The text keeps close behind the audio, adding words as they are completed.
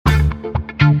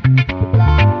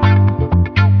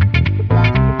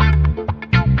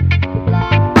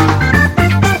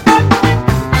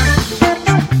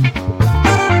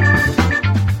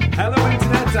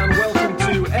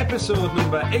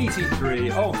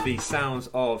the Sounds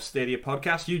of Stadia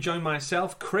podcast. You join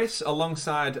myself, Chris,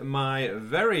 alongside my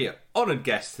very honoured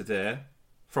guest today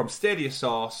from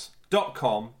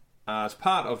StadiaSource.com. As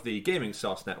part of the Gaming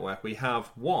Source Network, we have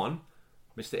one,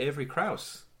 Mr. Avery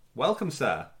Krause. Welcome,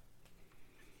 sir.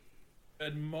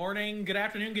 Good morning, good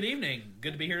afternoon, good evening.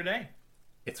 Good to be here today.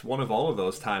 It's one of all of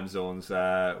those time zones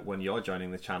when you're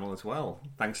joining the channel as well,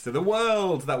 thanks to the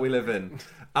world that we live in.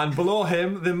 And below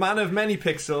him, the man of many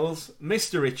pixels,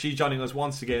 Mr. Richie, joining us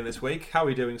once again this week. How are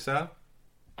you doing, sir?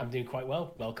 I'm doing quite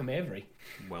well. Welcome, Avery.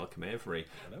 Welcome, Avery.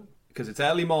 Hello. Because it's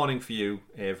early morning for you,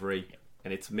 Avery,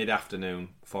 and it's mid-afternoon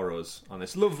for us on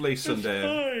this lovely Sunday. It's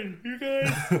fine, you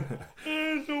guys.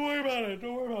 Don't worry about it.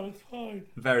 Don't worry about it. It's fine.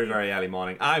 Very, very early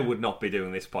morning. I would not be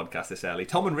doing this podcast this early.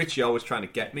 Tom and Richie are always trying to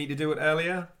get me to do it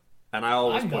earlier, and I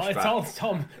always push back. It's all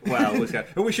Tom. Well,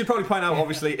 we should probably point out,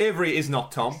 obviously, Avery is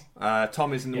not Tom.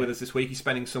 Tom isn't with us this week. He's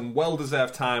spending some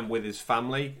well-deserved time with his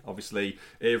family. Obviously,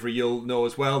 Avery, you'll know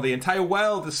as well, the entire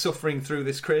world is suffering through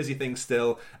this crazy thing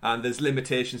still, and there's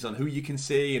limitations on who you can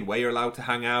see and where you're allowed to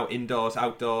hang out, indoors,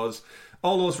 outdoors,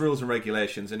 all those rules and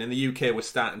regulations. And in the UK, we're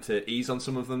starting to ease on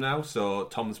some of them now, so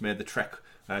Tom's made the trek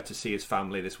to see his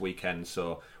family this weekend,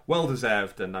 so well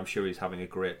deserved, and I'm sure he's having a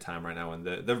great time right now, and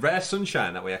the rare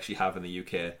sunshine that we actually have in the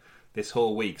UK this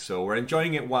whole week, so we're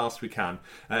enjoying it whilst we can.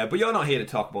 But you're not here to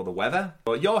talk about the weather,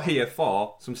 but you're here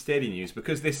for some Stadia news,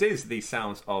 because this is the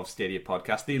Sounds of Stadia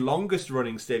podcast, the longest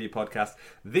running Stadia podcast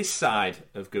this side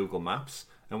of Google Maps.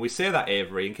 And we say that,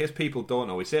 Avery, in case people don't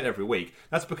know, we say it every week.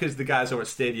 That's because the guys over at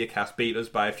StadiaCast beat us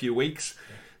by a few weeks.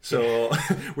 So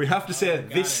we have to say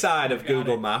this side of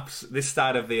Google Maps, this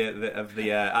side of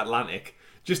the Atlantic,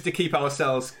 just to keep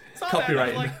ourselves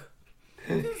copyrighted.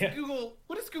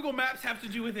 What does Google Maps have to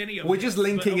do with any of We're this? just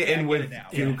linking it in with now.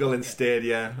 Google and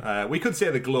Stadia. We could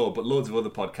say the globe, but loads of other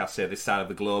podcasts say this side of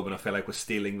the globe, and I feel like we're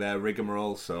stealing their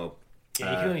rigmarole, so...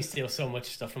 Yeah, you can only steal so much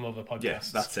stuff from other podcasts.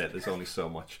 Yes, that's it. There's only so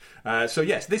much. So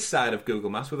yes, this side of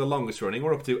Google Maps, we're the longest running.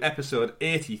 We're up to episode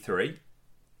 83.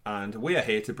 And we are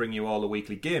here to bring you all the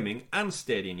weekly gaming and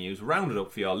Stadia news rounded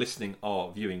up for your listening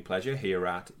or viewing pleasure here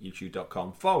at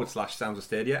youtube.com/Sounds of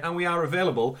Stadia. And we are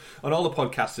available on all the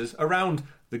podcasters around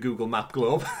the Google Map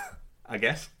globe, I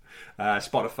guess.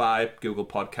 Spotify, Google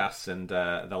Podcasts, and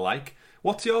the like.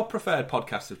 What's your preferred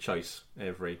podcast of choice,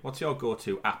 Avery? What's your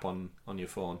go-to app on your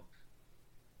phone?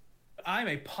 I'm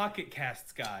a Pocket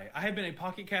Casts guy. I have been a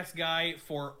Pocket Casts guy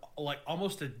for like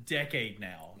almost a decade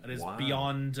now. It is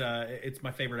beyond. It's my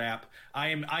favorite app. I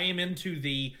am into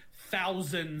the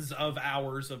thousands of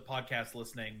hours of podcast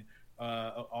listening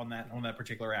on that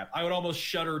particular app. I would almost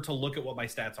shudder to look at what my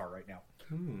stats are right now.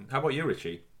 How about you,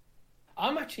 Richie?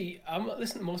 I'm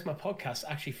listening to most of my podcasts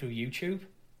actually through YouTube.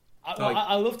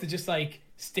 I love to just like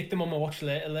stick them on my watch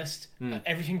later list.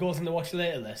 Everything goes on the watch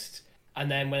later list,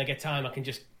 and then when I get time, I can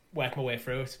just work my way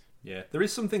through it. Yeah, there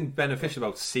is something beneficial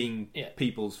about seeing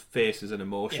people's faces and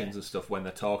emotions and stuff when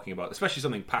they're talking about, especially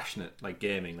something passionate like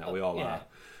gaming that we all are.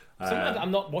 Sometimes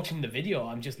I'm not watching the video,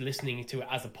 I'm just listening to it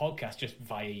as a podcast just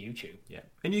via YouTube. Yeah,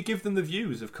 and you give them the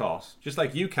views, of course, just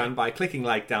like you can by clicking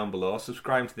like down below,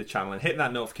 subscribing to the channel and hitting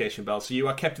that notification bell so you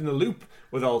are kept in the loop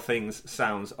with all things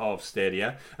Sounds of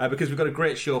Stadia, because we've got a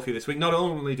great show for you this week. Not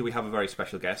only do we have a very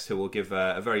special guest who we'll give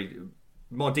a very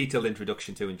more detailed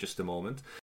introduction to in just a moment,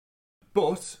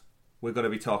 but we're going to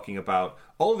be talking about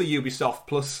all the Ubisoft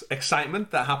Plus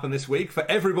excitement that happened this week for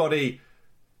everybody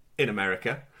in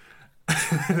America,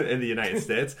 in the United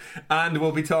States. And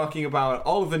we'll be talking about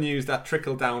all of the news that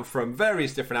trickled down from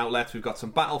various different outlets. We've got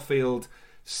some Battlefield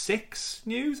 6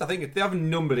 news. I think they haven't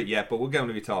numbered it yet, but we're going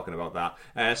to be talking about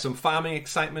that. Some farming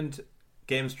excitement.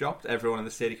 Games dropped. Everyone in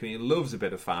the Stadia community loves a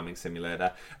bit of Farming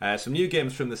Simulator. Some new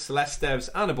games from the Celeste devs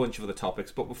and a bunch of other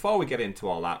topics. But before we get into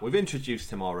all that, we've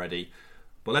introduced him already.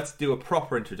 But let's do a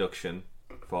proper introduction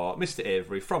for Mr.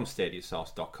 Avery from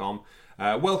StadiaSource.com.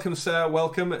 Welcome, sir.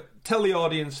 Welcome. Tell the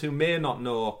audience who may not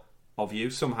know of you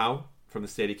somehow from the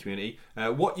Stadia community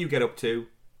what you get up to,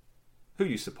 who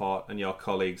you support, and your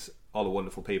colleagues, all the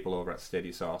wonderful people over at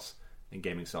Stadia Source and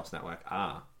Gaming Source Network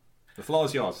are. The floor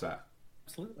is yours, sir.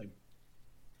 Absolutely.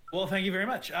 Well, thank you very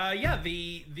much.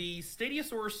 The Stadia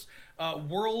Source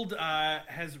world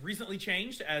has recently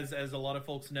changed, as a lot of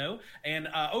folks know. And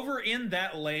over in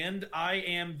that land, I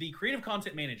am the creative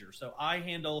content manager. So I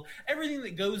handle everything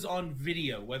that goes on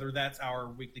video, whether that's our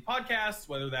weekly podcasts,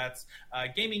 whether that's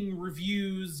gaming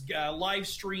reviews, live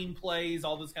stream plays,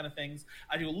 all those kind of things.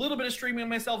 I do a little bit of streaming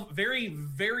myself, very,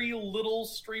 very little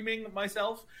streaming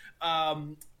myself.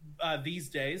 These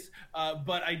days,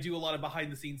 but I do a lot of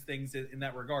behind-the-scenes things in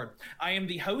that regard. I am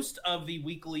the host of the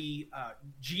weekly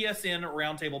GSM GSN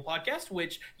Roundtable podcast,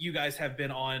 which you guys have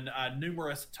been on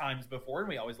numerous times before, and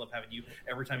we always love having you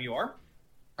every time you are.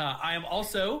 I am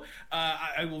also,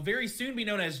 I will very soon be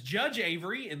known as Judge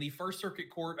Avery in the First Circuit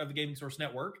Court of the Gaming Source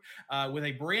Network, with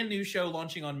a brand new show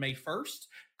launching on May 1st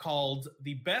called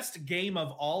The Best Game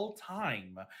of All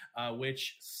Time,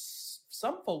 which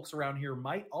some folks around here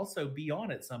might also be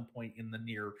on at some point in the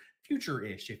near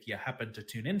future-ish, if you happen to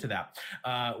tune into that,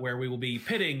 where we will be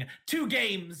pitting 2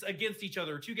 games against each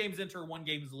other. 2 games enter, 1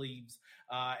 game leaves.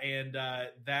 And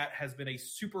that has been a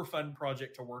super fun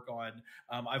project to work on.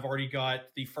 I've already got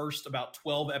the first about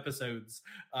 12 episodes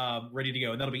ready to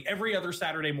go. And that'll be every other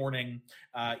Saturday morning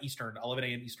Eastern, 11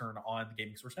 a.m. Eastern on the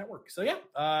Gaming Source Network. So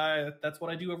yeah, that's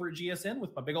what I do over at GSN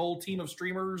with my big old team of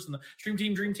streamers and the Stream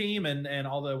Team, Dream Team, and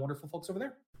all the wonderful folks over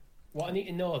there. What I need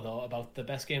to know, though, about the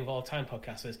Best Game of All Time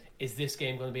podcast is this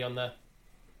game going to be on there?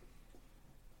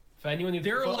 For anyone who...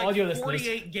 There are like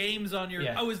 48 games on your...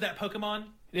 Yeah. Oh, is that Pokemon?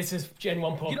 This is Gen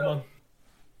 1 Pokemon.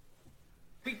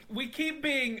 We keep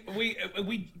being... We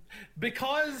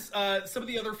because some of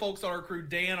the other folks on our crew,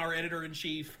 Dan, our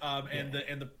editor-in-chief, and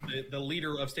the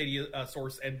leader of Stadia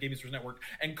Source and Gaming Source Network,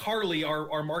 and Carly,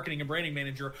 our marketing and branding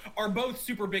manager, are both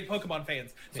super big Pokemon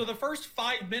fans. So the first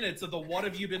 5 minutes of the What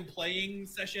Have You Been Playing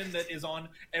session that is on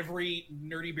every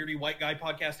nerdy, beardy, white guy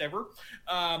podcast ever,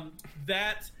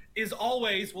 that... is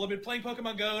always, well, I've been playing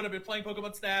Pokemon Go, and I've been playing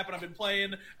Pokemon Snap, and I've been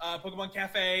playing Pokemon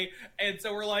Cafe, and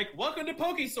so we're like, welcome to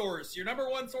PokeSource, your number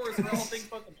 1 source for all things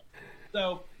Pokemon.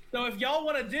 So if y'all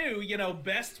want to do,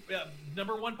 best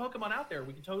number 1 Pokemon out there,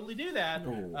 we can totally do that.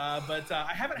 But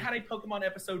I haven't had a Pokemon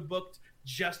episode booked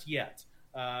just yet.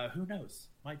 Who knows?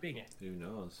 Might be. Who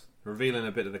knows? Revealing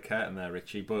a bit of the curtain there,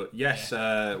 Richie. But yes,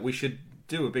 we should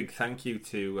do a big thank you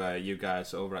to you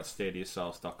guys over at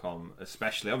StadiaSource.com,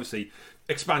 especially. Obviously,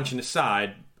 expansion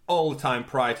aside, all the time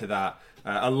prior to that,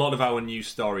 a lot of our news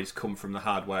stories come from the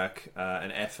hard work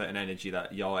and effort and energy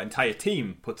that your entire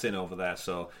team puts in over there.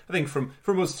 So I think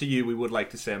from us to you, we would like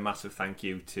to say a massive thank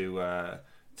you to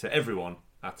everyone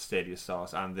at Stadia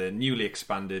Source and the newly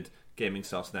expanded Gaming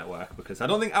Source Network, because I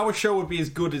don't think our show would be as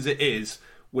good as it is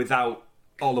without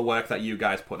all the work that you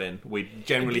guys put in. We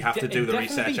generally have to do the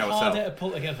research ourselves. Harder to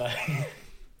pull together.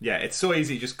 Yeah, it's so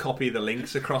easy to just copy the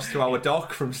links across to our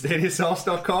doc from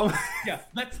StadiaSource.com. Yeah,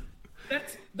 that's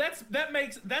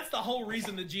the whole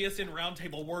reason the GSN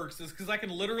Roundtable works, is because I can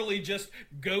literally just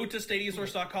go to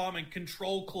StadiaSource.com and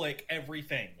control click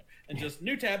everything. And just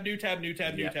new tab, new tab, new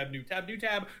tab, new tab, new tab, new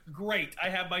tab. Great. I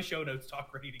have my show notes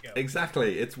talk ready to go.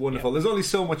 Exactly. It's wonderful. There's only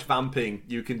so much vamping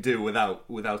you can do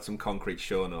without some concrete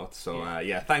show notes. So,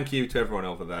 thank you to everyone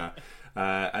over there.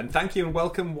 And thank you and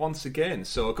welcome once again.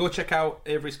 So go check out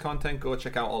Avery's content. Go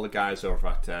check out all the guys over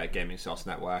at Gaming Source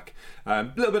Network. A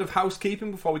little bit of housekeeping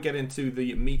before we get into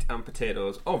the meat and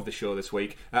potatoes of the show this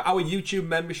week. Our YouTube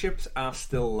memberships are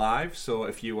still live. So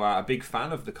if you are a big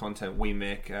fan of the content we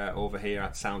make over here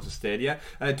at Sounds of Stadia,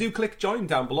 do click join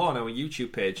down below on our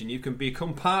YouTube page and you can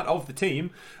become part of the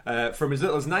team. From as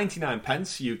little as 99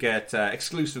 pence, you get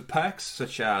exclusive perks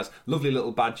such as lovely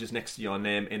little badges next to your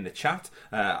name in the chat.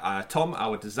 Tom,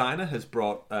 our designer, has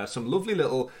brought some lovely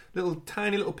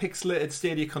tiny little pixelated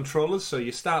Stadia controllers. So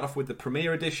you start off with the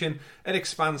Premier Edition. It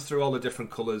expands through all the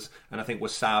different colours, and I think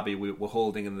Wasabi we're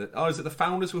holding in the... Oh, is it the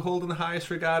Founders we're holding in the highest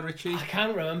regard, Richie? I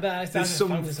can't remember. There's some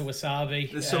Founders of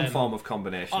Wasabi. There's some form of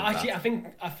combination. Actually,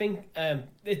 I think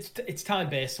it's time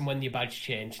based on when your badge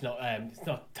change. It's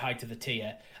not tied to the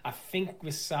tier. I think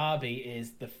Wasabi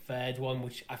is the third one,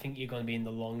 which I think you're going to be in the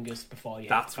longest before you.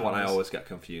 That's what I always get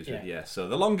confused with. Yeah. So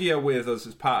the longer you're with us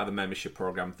as part of the membership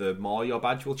program, the more your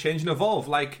badge will change and evolve,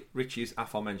 like Richie's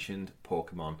aforementioned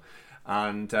Pokemon.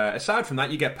 And aside from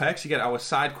that, you get perks. You get our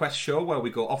side quest show where we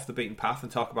go off the beaten path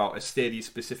and talk about a Stadia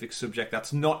specific subject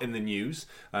that's not in the news.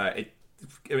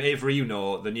 Avery,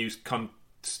 the news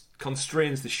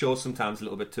constrains the show sometimes a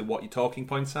little bit to what your talking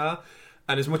points are.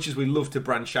 And as much as we love to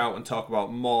branch out and talk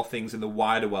about more things in the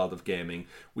wider world of gaming,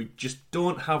 we just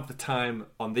don't have the time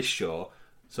on this show.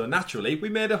 So naturally, we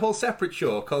made a whole separate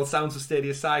show called Sounds of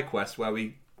Stadia Side Quest, where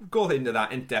we go into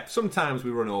that in depth. Sometimes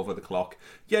we run over the clock,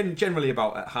 generally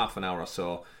about half an hour or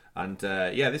so. And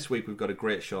this week we've got a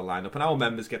great show lined up, and our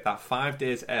members get that 5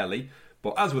 days early.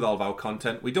 But as with all of our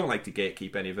content, we don't like to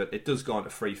gatekeep any of it. It does go onto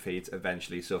free feeds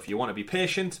eventually. So if you want to be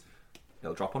patient,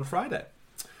 it'll drop on Friday.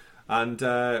 And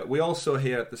we also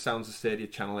here at the Sounds of Stadia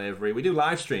channel, Avery, we do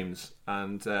live streams.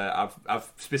 And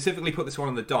I've specifically put this one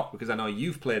on the dock because I know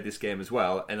you've played this game as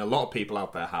well, and a lot of people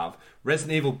out there have.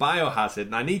 Resident Evil Biohazard.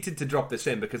 And I needed to drop this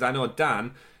in because I know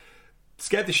Dan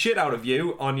scared the shit out of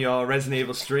you on your Resident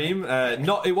Evil stream.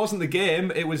 It wasn't the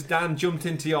game. It was Dan jumped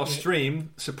into your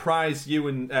stream, surprised you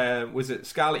and was it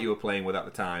Scarlett you were playing with at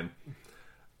the time,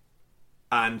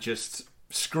 and just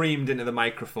screamed into the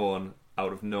microphone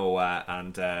out of nowhere,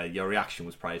 and your reaction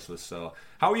was priceless. So,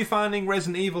 how are you finding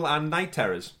Resident Evil and Night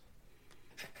Terrors?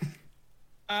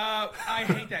 I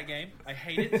hate that game. I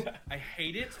hate it. I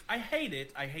hate it. I hate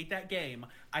it. I hate that game.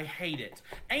 I hate it.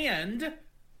 And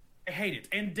I hate it.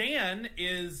 And Dan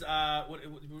is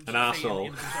an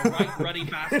asshole, right, ruddy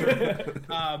bastard.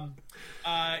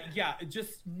 Yeah,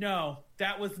 just no.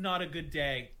 That was not a good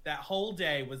day. That whole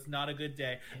day was not a good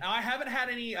day. Now I haven't had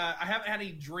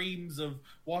any dreams of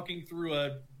walking through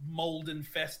a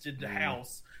mold-infested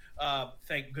house.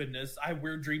 Thank goodness. I have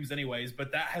weird dreams anyways,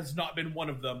 but that has not been one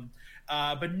of them.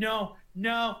 But no,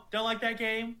 don't like that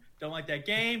game. Don't like that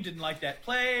game. Didn't like that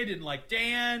play. Didn't like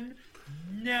Dan.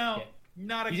 No. Yeah.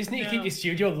 You just need to keep your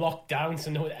studio locked down so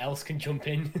no one else can jump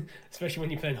in, especially when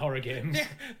you're playing horror games.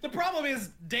 The problem is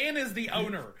Dan is the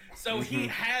owner, so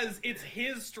it's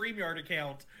his StreamYard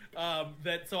account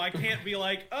so I can't be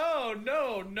like, oh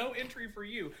no entry for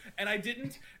you. And I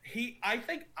didn't.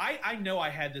 I know I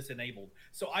had this enabled,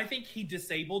 so I think he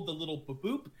disabled the little boop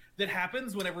boop that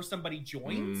happens whenever somebody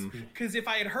joins. Because if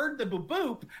I had heard the boop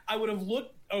boop, I would have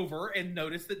looked over and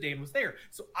noticed that Dan was there.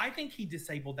 So I think he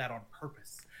disabled that on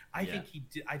purpose. I think he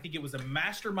did. I think it was a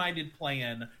masterminded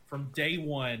plan from day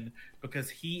one because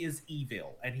he is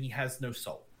evil and he has no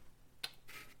soul.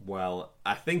 Well,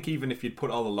 I think even if you'd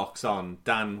put all the locks on,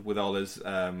 Dan, with all his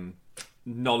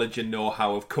knowledge and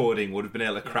know-how of coding, would have been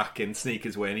able to crack and sneak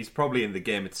his way, and he's probably in the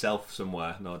game itself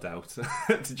somewhere, no doubt,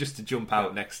 to jump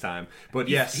out next time. But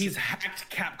he's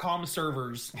hacked Capcom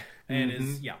servers and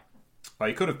is Well,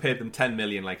 you could have paid them 10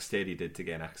 million like Stadia did to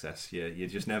gain access. You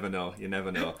just never know. You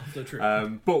never know. So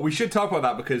true. But we should talk about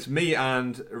that because me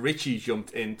and Richie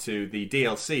jumped into the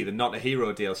DLC, the Not a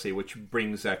Hero DLC, which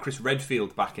brings Chris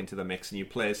Redfield back into the mix, and you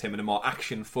play as him in a more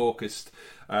action-focused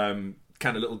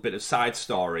kind of little bit of side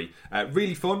story.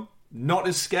 Really fun. Not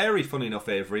as scary, funny enough,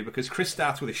 Avery, because Chris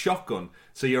starts with a shotgun,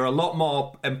 so you're a lot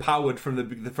more empowered from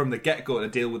the get-go to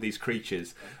deal with these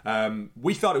creatures.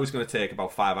 We thought it was going to take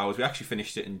about 5 hours. We actually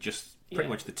finished it in just pretty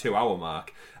much the 2-hour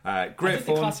mark. Great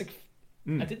fun.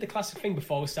 I did the classic thing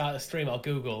before we started the stream. I'll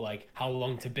Google like how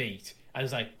long to beat. I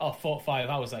was like, 4 or 5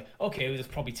 hours. Like, okay, well, there's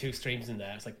probably 2 streams in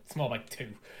there. It's like it's more like 2.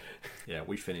 Yeah,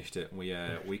 we finished it.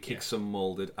 We kicked some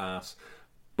molded ass.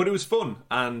 But it was fun,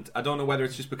 and I don't know whether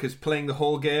it's just because playing the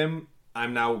whole game,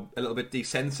 I'm now a little bit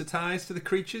desensitized to the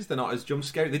creatures. They're not as jump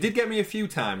scary. They did get me a few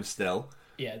times still.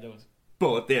 Yeah, there was.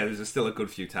 But yeah, there's still a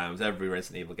good few times. Every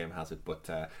Resident Evil game has it. But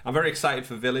I'm very excited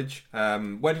for Village.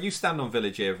 Where do you stand on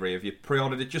Village, Avery? Have you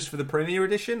pre-ordered it just for the Premier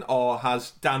Edition, or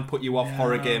has Dan put you off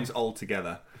horror games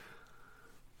altogether?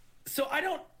 So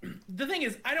the thing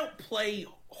is, I don't play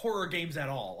horror games at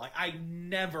all. Like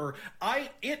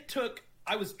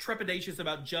I was trepidatious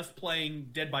about just playing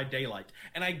Dead by Daylight.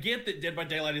 And I get that Dead by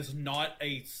Daylight is not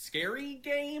a scary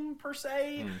game per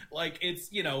se. Like it's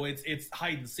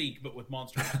hide and seek but with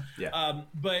monsters.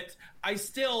 But I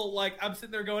still I'm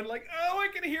sitting there going like, "Oh, I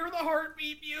can hear the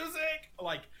heartbeat music."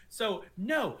 Like, so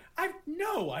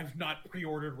I've not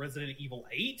pre-ordered Resident Evil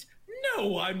 8.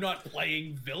 No, I'm not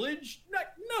playing Village.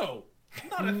 No,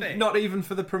 not a thing. Not even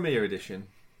for the Premier Edition.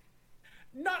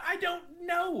 I don't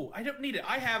know. I don't need it.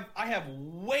 I have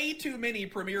way too many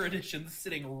Premier Editions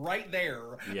sitting right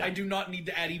there. Yeah. I do not need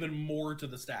to add even more to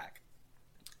the stack.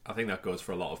 I think that goes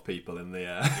for a lot of people in the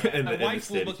my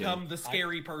wife will become the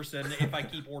scary person if I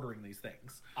keep ordering these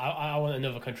things. I want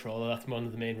another controller. That's one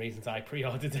of the main reasons I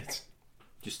pre-ordered it.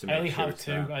 Just to make sure I only have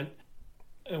 2, and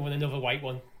I want another white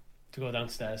one to go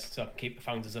downstairs so I can keep the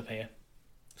founders up here.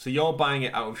 So you're buying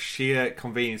it out of sheer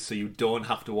convenience so you don't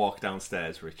have to walk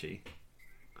downstairs, Richie?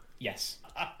 Yes.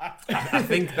 I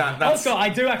think that's... Also, I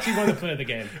do actually want to play the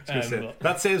game.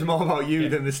 That says more about you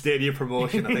than the Stadia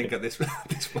promotion, I think, at this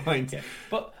point. Yeah.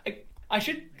 But I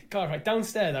should clarify,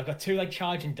 downstairs I've got 2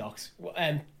 charging docks.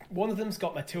 One of them's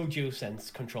got my 2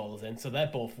 DualSense controllers in, so they're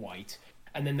both white.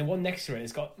 And then the one next to it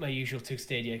has got my usual 2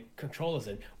 Stadia controllers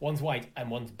in. One's white and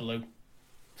one's blue.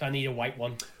 So I need a white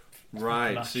one.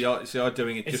 Right, so you're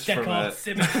doing it it's just from a...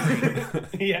 symmetry.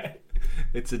 Yeah.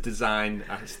 It's a design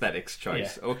aesthetics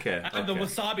choice. Yeah. Okay. I have the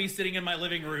wasabi sitting in my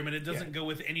living room, and it doesn't go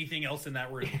with anything else in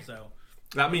that room. So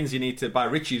that means you need to, by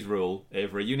Richie's rule,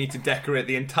 Avery, you need to decorate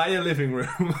the entire living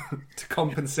room to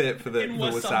compensate for the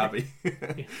wasabi.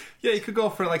 Yeah, you could go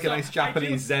for a nice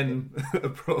Japanese Zen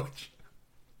approach.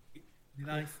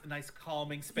 nice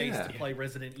calming space to play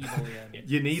Resident Evil in.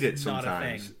 You need it It's not a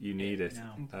sometimes. thing. You need it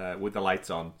No. with the lights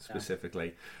on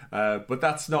specifically. But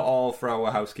that's not all for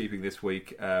our housekeeping this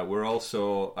week. We're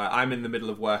also I'm in the middle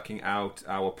of working out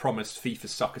our promised FIFA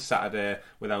Soccer Saturday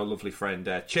with our lovely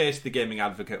friend Chase, the gaming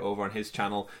advocate, over on his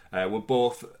channel. We're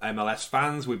both MLS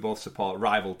fans. We both support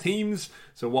rival teams.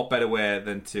 So what better way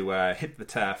than to hit the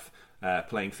turf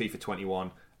playing FIFA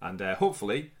 21, and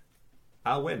hopefully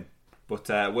I'll win. But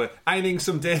we're ironing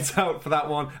some dates out for that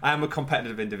one. I am a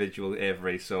competitive individual,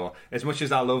 Avery, so as much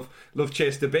as I love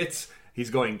Chase to bits, he's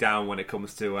going down when it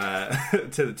comes to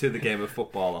to the game of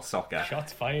football or soccer.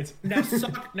 Shots fired. Now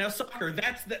soccer.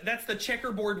 That's the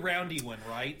checkerboard roundy one,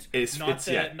 right? Not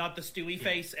the Stewie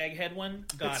face egghead one.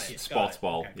 Got it. Sports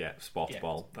ball, Okay. yeah, sports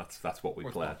ball. That's what we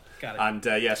play. Ball. Got it.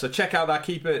 And so check out that.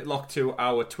 Keep it locked to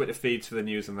our Twitter feeds for the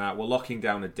news and that. We're locking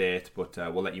down a date, but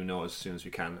we'll let you know as soon as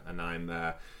we can. And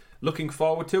I'm looking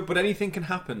forward to it. But anything can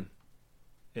happen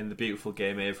in the beautiful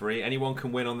game, Avery. Anyone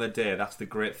can win on their day. That's the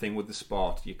great thing with the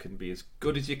sport. You can be as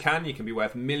good as you can. You can be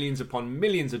worth millions upon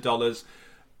millions of dollars.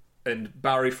 And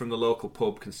Barry from the local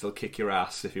pub can still kick your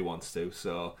ass if he wants to.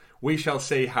 So we shall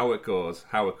see how it goes.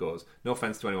 No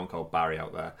offence to anyone called Barry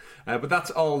out there. But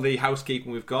that's all the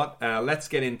housekeeping we've got. Let's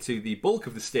get into the bulk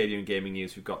of the Stadium gaming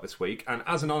news we've got this week. And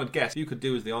as an honoured guest, you could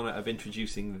do us the honour of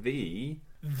introducing the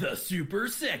super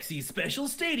sexy special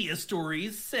Stadia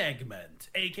Stories segment,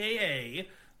 aka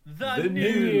the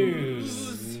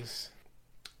News.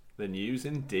 The news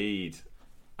indeed.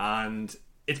 And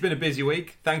it's been a busy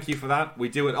week. Thank you for that. We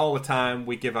do it all the time.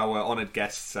 We give our honoured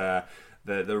guests the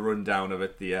rundown of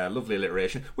it, the lovely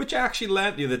alliteration, which I actually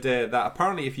learnt the other day that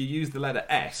apparently if you use the letter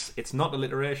S, it's not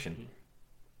alliteration.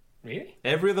 Really?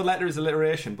 Every other letter is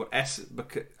alliteration, but S,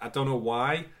 I don't know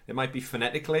why. It might be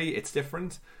phonetically, it's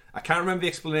different. I can't remember the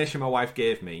explanation my wife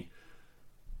gave me,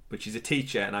 but she's a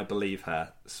teacher and I believe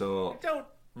her. So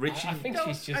Richie, I think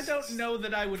she's just I don't know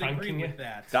that I would agree with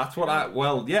that. That's what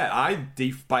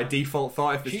by default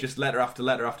thought if it's just letter after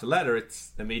letter after letter,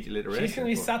 it's immediate alliteration. She's going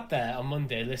to be sat there on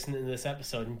Monday listening to this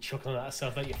episode and chuckling at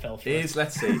herself like you fell for it.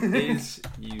 Is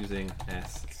using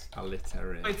S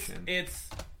alliteration. It's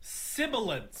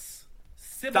sibilance.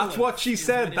 That's what she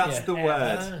said. That's the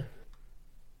word.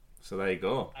 So there you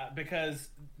go. Because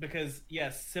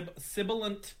yes,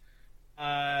 sibilant.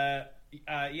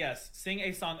 Yes, sing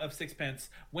a song of sixpence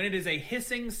when it is a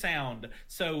hissing sound.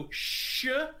 So sh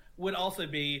would also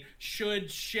be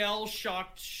should, shell,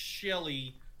 shocked,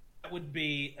 shelly. That would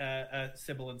be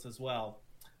sibilance as well.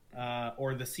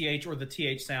 Or the CH or the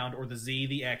TH sound, or the Z,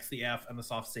 the X, the F, and the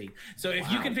soft C. So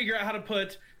if you can figure out how to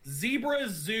put zebra,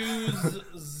 zoos,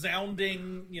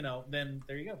 sounding, then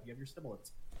there you go. You have your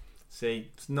sibilance.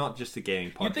 See, it's not just a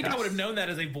gaming podcast. You'd think I would have known that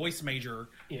as a voice major,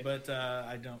 but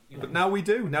I don't. But now we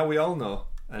do. Now we all know.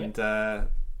 And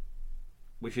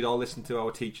we should all listen to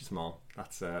our teachers more.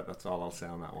 That's all I'll say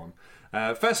on that one.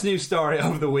 First news story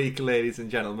of the week, ladies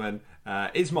and gentlemen,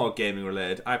 is more gaming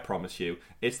related, I promise you.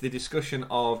 It's the discussion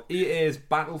of EA's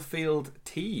Battlefield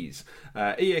tease.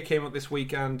 EA came up this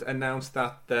week and announced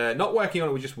that they're not working on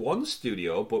it with just one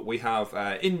studio, but we have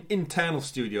internal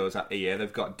studios at EA.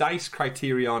 They've got DICE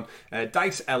Criterion,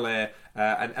 DICE LA,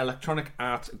 and Electronic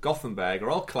Arts Gothenburg are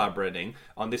all collaborating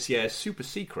on this year's super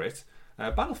secret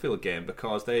Battlefield game,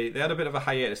 because they had a bit of a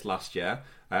hiatus last year.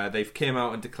 They've came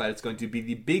out and declared it's going to be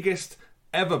the biggest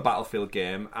ever Battlefield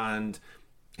game, and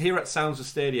here at Sounds of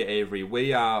Stadia, Avery,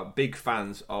 we are big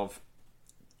fans of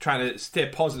trying to stay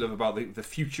positive about the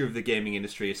future of the gaming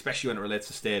industry, especially when it relates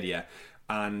to Stadia.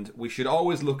 And we should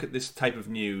always look at this type of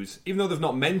news, even though they've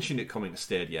not mentioned it coming to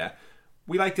Stadia,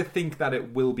 we like to think that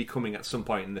it will be coming at some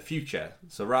point in the future.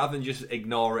 So rather than just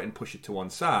ignore it and push it to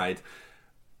one side,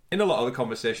 in a lot of the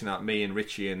conversation that me and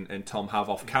Richie and Tom have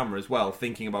off camera as well,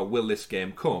 thinking about will this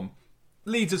game come,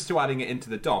 leads us to adding it into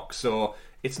the doc. So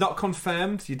it's not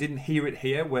confirmed. You didn't hear it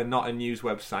here. We're not a news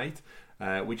website.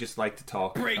 We just like to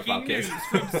talk Breaking about games. news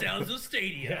from Sounds of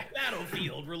Stadia.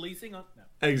 Battlefield releasing on...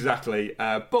 No. Exactly.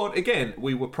 But again,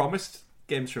 we were promised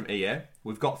games from EA.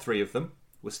 We've got 3 of them.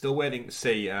 We're still waiting to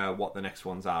see what the next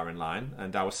ones are in line.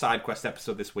 And our side quest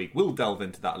episode this week will delve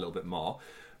into that a little bit more.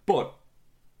 But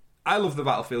I love the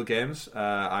Battlefield games.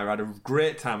 I had a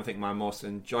great time. I think my most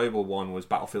enjoyable one was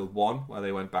Battlefield 1, where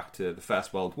they went back to the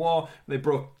First World War. They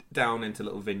broke down into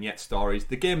little vignette stories.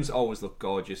 The games always look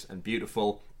gorgeous and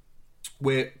beautiful.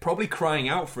 We're probably crying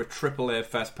out for a AAA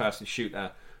first-person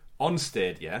shooter on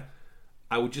Stadia.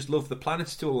 I would just love the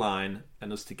planets to align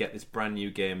and us to get this brand new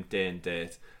game day and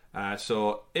date.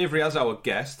 So, Avery, as our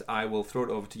guest, I will throw it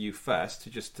over to you first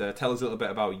to just tell us a little bit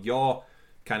about your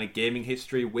kind of gaming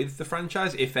history with the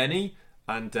franchise, if any,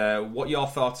 and what your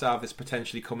thoughts are of this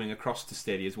potentially coming across to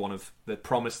Stadia as one of the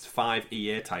promised 5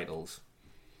 EA titles.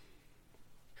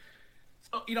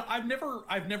 So, I've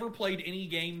never played any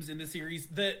games in the series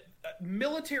that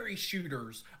military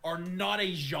shooters are not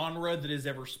a genre that has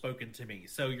ever spoken to me.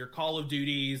 So your Call of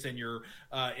Duties and your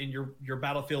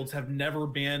Battlefields have never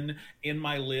been in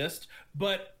my list.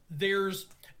 But there's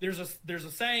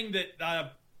a saying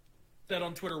that said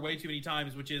on Twitter way too many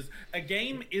times, which is a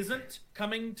game isn't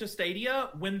coming to Stadia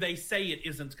when they say it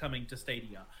isn't coming to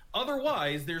Stadia.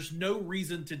 Otherwise, there's no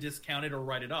reason to discount it or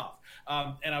write it off.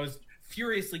 And I was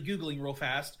furiously Googling real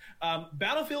fast.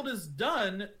 Battlefield is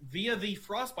done via the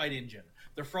Frostbite engine.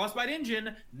 The Frostbite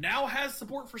engine now has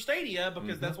support for Stadia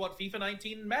because that's what FIFA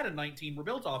 19 and Madden 19 were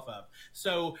built off of.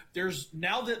 So there's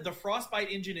now that the Frostbite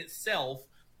engine itself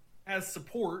has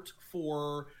support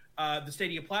for the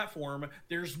Stadia platform,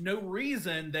 there's no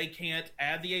reason they can't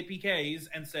add the APKs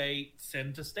and say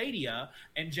send to Stadia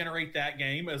and generate that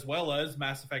game, as well as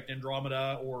Mass Effect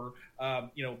Andromeda or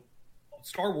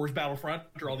Star Wars Battlefront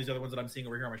or all these other ones that I'm seeing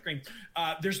over here on my screen.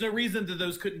 There's no reason that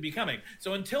those couldn't be coming.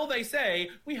 So until they say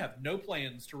we have no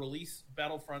plans to release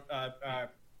Battlefield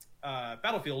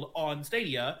on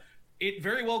Stadia, it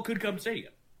very well could come to Stadia.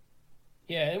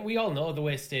 Yeah, we all know the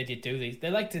way Stadia do these. They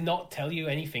like to not tell you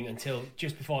anything until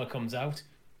just before it comes out,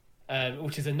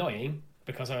 which is annoying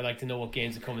because I like to know what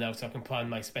games are coming out so I can plan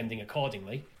my spending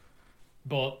accordingly.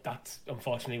 But that's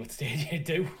unfortunately what Stadia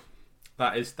do.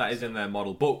 That is in their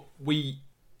model. But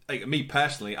me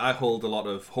personally, I hold a lot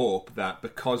of hope that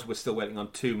because we're still waiting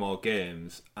on 2 more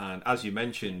games, and as you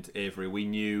mentioned, Avery, we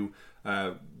knew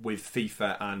with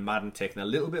FIFA and Madden taking a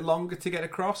little bit longer to get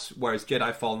across, whereas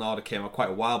Jedi Fallen Order came out quite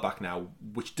a while back now,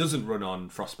 which doesn't run on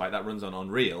Frostbite, that runs on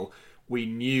Unreal. We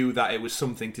knew that it was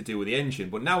something to do with the engine,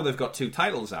 but now they've got 2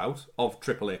 titles out of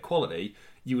AAA quality.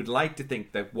 You would like to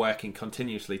think they're working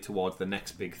continuously towards the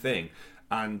next big thing.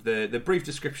 And the brief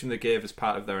description they gave as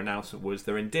part of their announcement was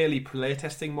they're in daily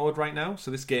playtesting mode right now. So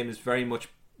this game is very much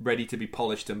ready to be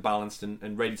polished and balanced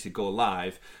and ready to go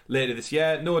live later this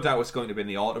year. No doubt it's going to be in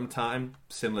the autumn time,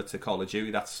 similar to Call of Duty.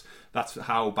 That's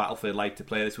how Battlefield like to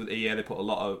play this with EA. They put a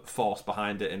lot of force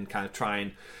behind it and kind of try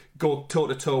and go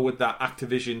toe-to-toe with that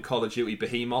Activision Call of Duty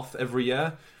behemoth every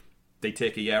year. They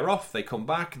take a year off, they come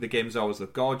back, the games always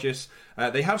look gorgeous.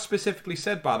 They have specifically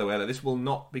said, by the way, that this will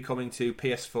not be coming to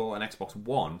PS4 and Xbox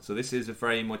One, so this is a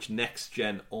very much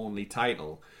next-gen only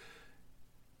title.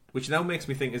 Which now makes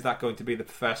me think, is that going to be the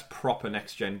first proper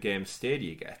next-gen game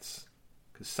Stadia gets?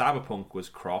 Because Cyberpunk was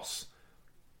cross.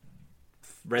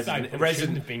 Shouldn't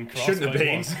have been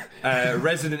cross.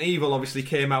 Resident Evil obviously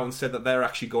came out and said that they're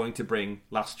actually going to bring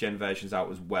last-gen versions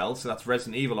out as well, so that's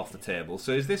Resident Evil off the table.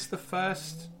 So is this the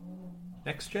first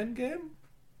next-gen game?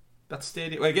 That's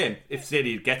Stadia. Well, again, if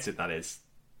Stadia gets it, that is.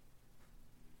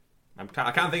 I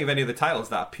can't think of any of the titles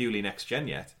that are purely next-gen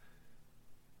yet.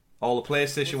 All the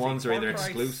PlayStation ones are either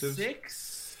exclusives.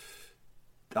 6?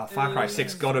 Far Cry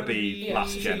 6 gotta be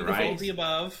last-gen, right? All the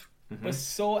above. We're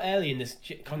so early in this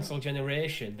console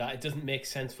generation that it doesn't make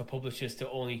sense for publishers to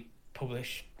only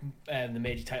publish the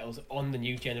major titles on the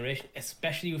new generation,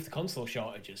 especially with the console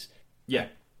shortages. Yeah.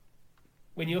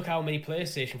 When you look how many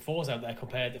PlayStation 4s out there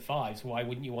compared to 5s, why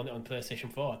wouldn't you want it on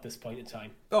PlayStation 4 at this point in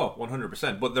time? Oh,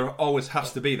 100%. But there always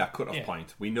has to be that cut-off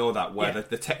point. We know that where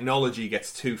the technology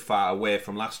gets too far away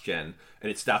from last gen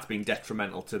and it starts being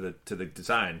detrimental to the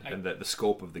design and the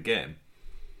scope of the game.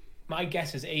 My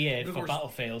guess is EA for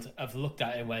Battlefield have looked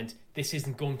at it and went, this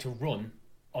isn't going to run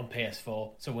on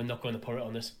PS4, so we're not going to put it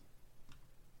on this.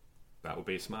 That would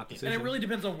be a smart decision. And it really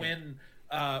depends on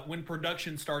when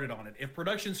production started on it. If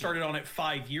production started on it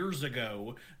 5 years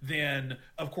ago, then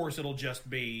of course it'll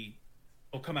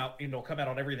come out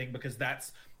on everything because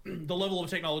that's the level of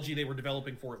technology they were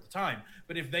developing for at the time.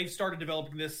 But if they started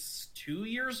developing this 2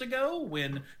 years ago,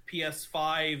 when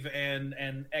PS5 and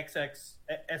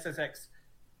SSX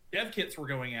dev kits were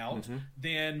going out,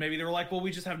 then maybe they were like, well, we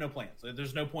just have no plans.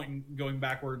 There's no point in going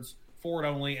backwards, forward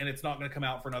only, and it's not going to come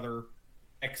out for another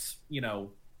X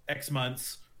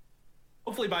months.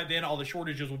 Hopefully by then all the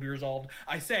shortages will be resolved.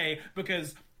 I say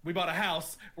because we bought a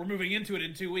house, we're moving into it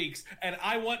in 2 weeks, and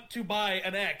I want to buy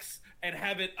an X and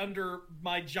have it under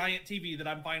my giant TV that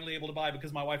I'm finally able to buy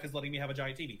because my wife is letting me have a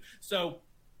giant TV. So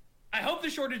I hope the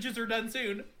shortages are done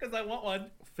soon because I want one.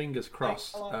 Fingers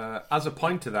crossed. As a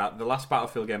point to that, the last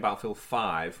Battlefield game, Battlefield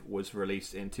 5, was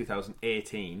released in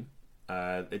 2018.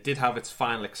 It did have its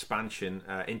final expansion,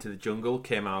 Into the Jungle,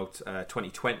 came out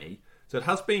 2020. So it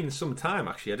has been some time,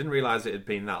 actually. I didn't realise it had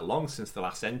been that long since the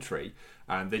last entry.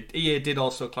 And the EA did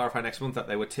also clarify next month that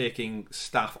they were taking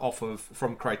staff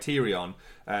from Criterion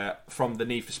from the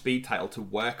Need for Speed title to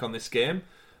work on this game.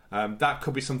 That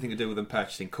could be something to do with them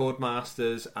purchasing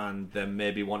Codemasters and them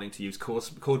maybe wanting to use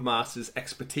Codemasters'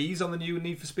 expertise on the new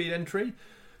Need for Speed entry.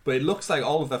 But it looks like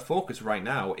all of their focus right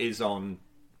now is on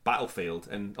Battlefield,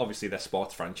 and obviously their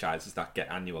sports franchises that get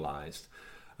annualized.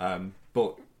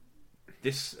 But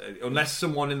this, unless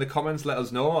someone in the comments let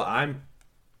us know, I'm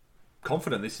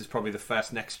confident this is probably the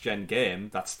first next-gen game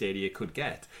that Stadia could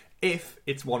get, if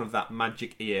it's one of that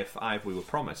magic EA5 we were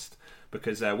promised.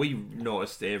 Because we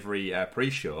noticed every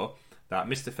pre-show that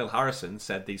Mr. Phil Harrison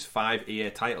said these 5 EA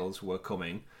titles were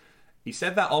coming. He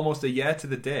said that almost a year to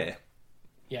the day.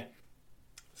 Yeah.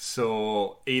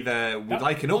 So either we'd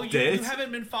like an update. You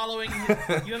haven't been following.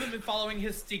 You haven't been following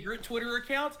his secret Twitter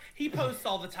account. He posts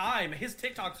all the time. His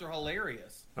TikToks are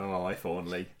hilarious. Oh, if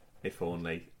only. If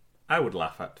only. I would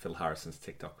laugh at Phil Harrison's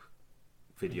TikTok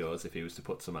videos if he was to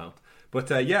put some out. But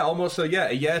almost a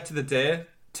year to the day.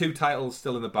 2 titles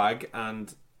still in the bag,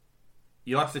 and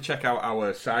you'll have to check out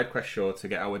our side quest show to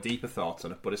get our deeper thoughts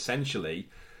on it. But essentially,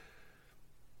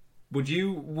 would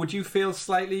you feel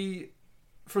slightly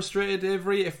frustrated,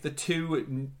 Avery, if the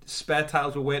 2 spare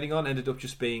titles we're waiting on ended up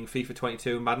just being FIFA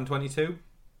 22 and Madden 22?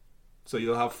 So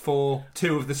you'll have 2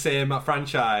 of the same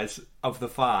franchise of the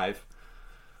 5.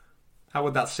 How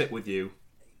would that sit with you?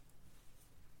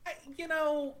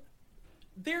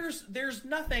 There's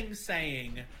nothing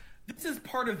saying. This is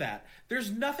part of that.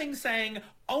 There's nothing saying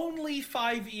only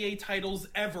 5 EA titles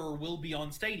ever will be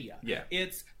on Stadia. Yeah.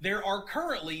 There are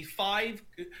currently 5.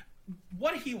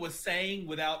 What he was saying,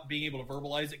 without being able to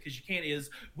verbalize it, because you can't, is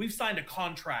we've signed a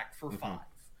contract for 5.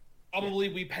 Probably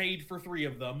we paid for 3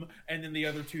 of them, and then the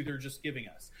other 2 they're just giving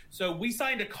us. So we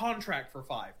signed a contract for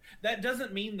 5. That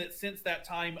doesn't mean that since that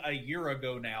time a year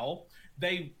ago now,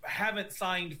 they haven't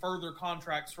signed further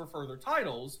contracts for further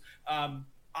titles.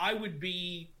 I would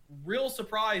be real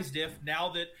surprised if, now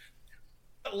that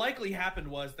what likely happened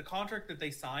was the contract that they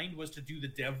signed was to do the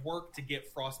dev work to get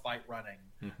Frostbite running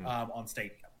on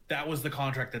Stadia. That was the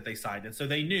contract that they signed, and so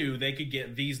they knew they could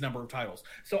get these number of titles.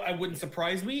 So it wouldn't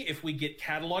surprise me if we get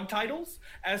catalog titles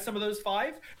as some of those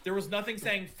 5. There was nothing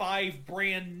saying 5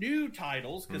 brand new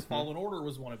titles, because Fallen Order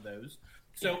was one of those.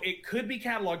 So it could be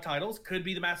catalog titles, could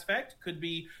be the Mass Effect, could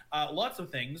be lots of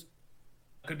things.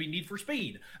 Could be Need for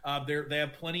Speed. They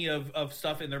have plenty of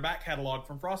stuff in their back catalog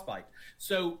from Frostbite.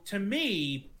 So to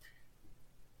me,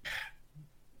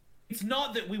 it's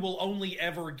not that we will only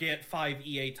ever get 5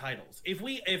 EA titles.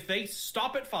 If they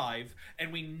stop at 5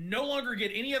 and we no longer get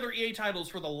any other EA titles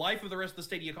for the life of the rest of the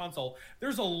Stadia console,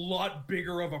 there's a lot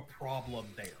bigger of a problem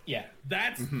there. Yeah.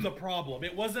 That's the problem.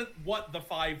 It wasn't what the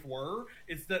 5 were,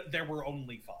 it's that there were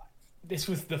only 5. This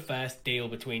was the first deal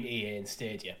between EA and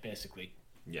Stadia, basically.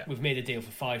 Yeah. We've made a deal for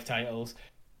 5 titles.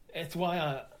 It's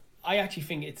why I actually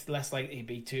think it's less likely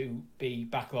to be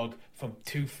backlog from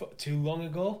too long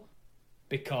ago,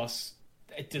 because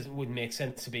it wouldn't make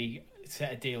sense to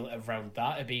set a deal around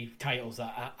that. It'd be titles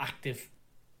that are active.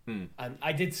 And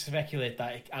I did speculate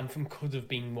that Anthem could have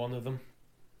been one of them.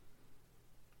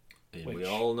 And we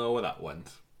all know where that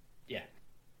went. Yeah.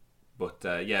 But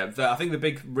I think the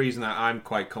big reason that I'm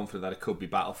quite confident that it could be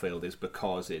Battlefield is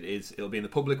because it'll be in the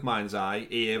public mind's eye.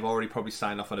 EA have already probably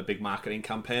signed off on a big marketing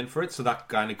campaign for it, so that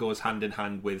kind of goes hand in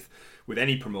hand with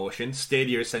any promotion.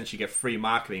 Stadia essentially get free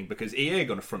marketing because EA are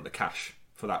going to front the cash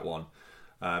for that one.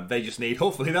 They just need,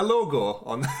 hopefully, their logo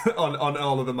on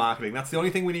all of the marketing. That's the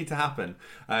only thing we need to happen.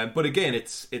 But again,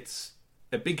 it's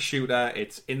a big shooter.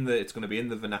 It's going to be in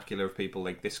the vernacular of people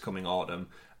like this coming autumn,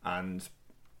 and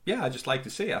yeah, I just like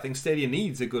to see it. I think Stadia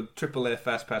needs a good AAA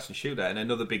first-person shooter and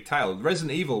another big title.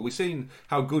 Resident Evil, we've seen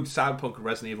how good Cyberpunk and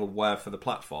Resident Evil were for the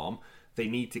platform. They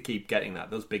need to keep getting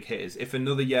those big hitters. If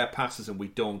another year passes and we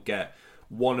don't get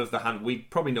one of the we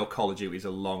probably know Call of Duty is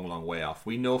a long, long way off.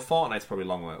 We know Fortnite's probably a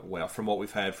long way off from what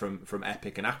we've heard from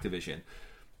Epic and Activision.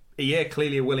 EA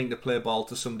clearly are willing to play ball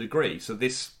to some degree, so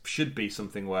this should be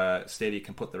something where Stadia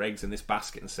can put their eggs in this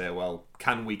basket and say, well,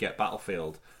 can we get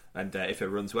Battlefield? And if it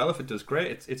runs well, if it does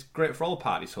great, it's great for all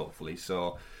parties, hopefully.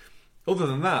 So, other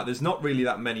than that, there's not really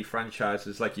that many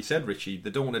franchises, like you said, Richie. They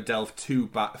don't want to delve too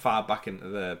far back into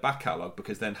the back catalogue,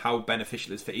 because then how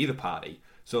beneficial is for either party?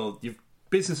 So,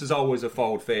 businesses always are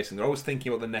forward-facing. They're always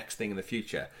thinking about the next thing in the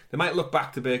future. They might look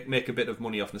back to make a bit of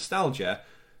money off nostalgia,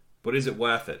 but is it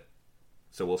worth it?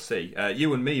 So we'll see.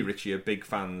 You and me, Richie, are big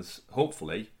fans,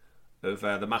 hopefully, of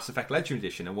the Mass Effect Legendary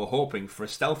Edition, and we're hoping for a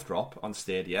stealth drop on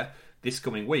Stadia this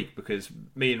coming week, because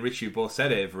me and Richie both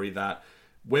said, Avery, that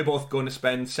we're both going to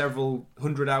spend several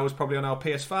hundred hours probably on our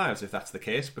PS5s if that's the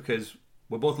case, because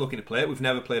we're both looking to play it. We've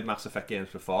never played Mass Effect games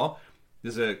before.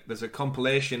 There's a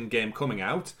compilation game coming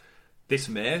out this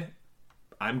May.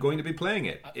 I'm going to be playing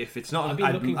it. If it's not,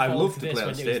 I'd love to play on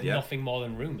when Stadia. it was nothing more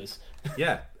than rumours.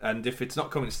 Yeah, and if it's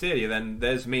not coming to Stadia, then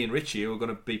there's me and Richie who are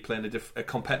going to be playing a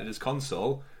competitor's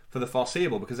console for the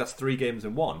foreseeable, because that's 3 games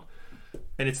in one.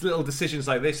 And it's little decisions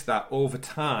like this that over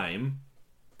time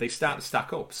they start to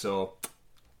stack up. So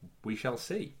we shall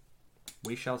see.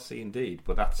 We shall see indeed.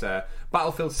 But that's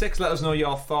Battlefield 6. Let us know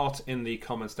your thoughts in the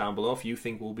comments down below if you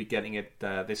think we'll be getting it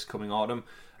this coming autumn.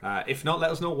 If not,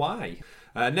 let us know why.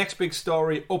 Next big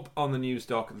story up on the news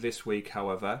doc this week,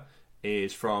 however,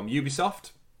 is from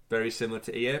Ubisoft. Very similar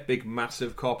to EA. Big,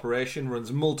 massive corporation,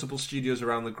 runs multiple studios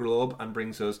around the globe and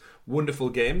brings us wonderful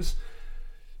games.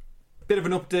 Bit of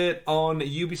an update on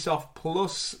Ubisoft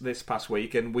Plus this past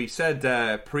week, and we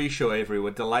said pre-show, Avery,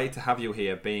 we're delighted to have you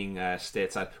here being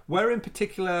stateside. Where in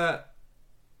particular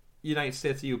United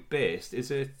States are you based? Is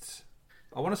it...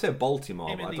 I want to say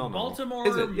Baltimore, but I don't know. Baltimore,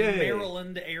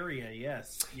 Maryland area,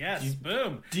 yes.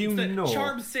 Boom. Do you know?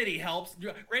 Charm City helps.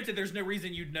 Granted, there's no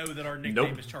reason you'd know that our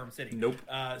nickname is Charm City. Nope.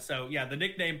 So, yeah, the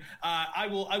nickname. I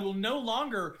will no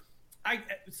longer...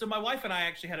 So my wife and I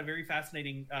actually had a very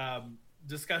fascinating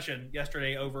discussion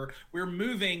yesterday over... We're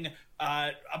moving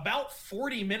about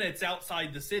 40 minutes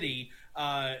outside the city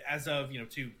as of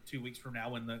 2 weeks from now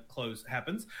when the close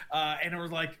happens, and I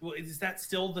was like, well, is that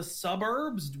still the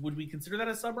suburbs? Would we consider that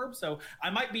a suburb? So I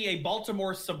might be a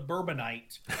Baltimore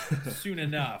suburbanite soon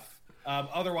enough.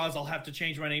 Otherwise I'll have to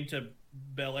change my name to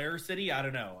Bel Air City. I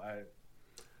don't know.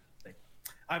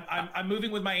 I'm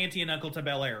moving with my auntie and uncle to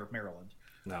Bel Air, Maryland.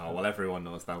 No, well, everyone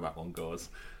knows how that one goes.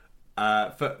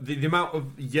 For the amount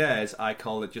of years I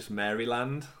called it just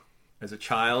Maryland as a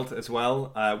child as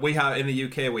well. We have in the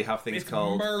UK we have things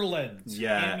called Merland.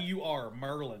 Yeah, M-U-R,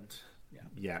 Merland.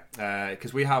 Yeah,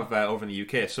 because we have over in the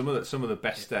UK some of the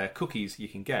best cookies you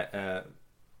can get.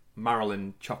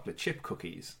 Maryland chocolate chip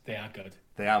cookies. They are good.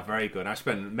 They are very good. I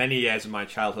spent many years of my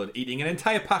childhood eating an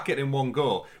entire packet in one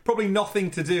go. Probably nothing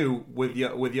to do with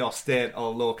your state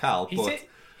or locale.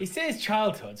 He says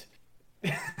childhood.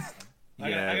 I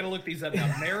gotta look these up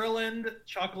now. Maryland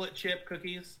chocolate chip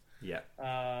cookies.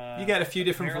 Yeah, you get a few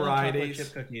different varieties.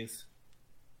 Chocolate chip cookies.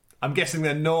 I'm guessing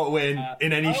they're not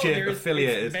in any shape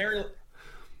affiliated.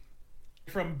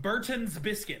 From Burton's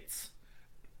Biscuits,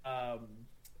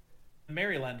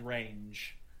 Maryland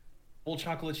range, full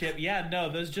chocolate chip. Yeah,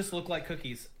 no, those just look like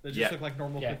cookies. They just look like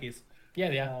normal cookies. Yeah,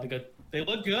 they are. They're good. They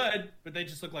look good, but they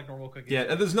just look like normal cookies.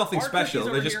 Yeah, there's nothing special.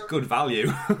 They're just good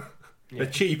value. They're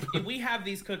cheap. We have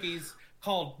these cookies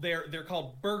they're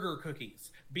called burger cookies,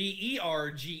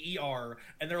 BERGER,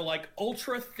 and they're like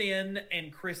ultra thin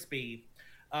and crispy.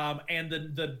 And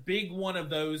the big one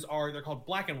of those they're called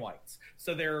black and whites.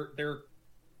 So they're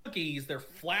cookies. They're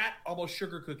flat, almost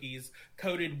sugar cookies,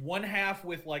 coated one half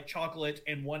with like chocolate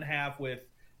and one half with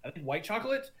I think white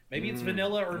chocolate. Maybe it's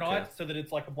vanilla or not, so that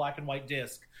it's like a black and white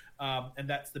disc. And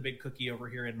that's the big cookie over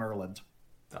here in Maryland.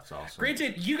 That's awesome.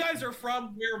 Granted, you guys are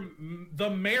from where the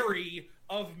Mary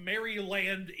of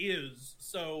Maryland is,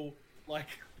 so like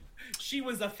she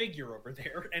was a figure over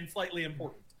there and slightly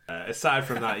important. Aside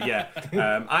from that,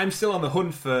 yeah, I'm still on the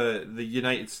hunt for the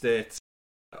United States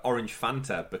orange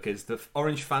Fanta, because the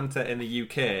orange Fanta in the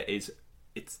UK is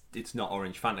it's not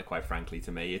orange Fanta, quite frankly,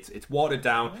 to me. It's watered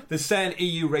down. There's certain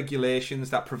EU regulations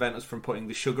that prevent us from putting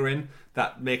the sugar in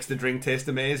that makes the drink taste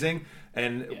amazing.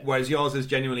 And whereas yours is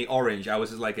genuinely orange,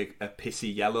 ours is like a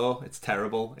pissy yellow. It's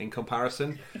terrible in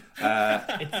comparison.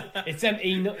 It's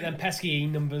them pesky E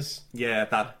numbers. Yeah,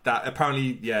 that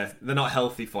apparently, they're not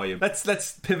healthy for you.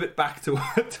 Let's pivot back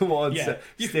towards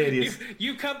Stadia.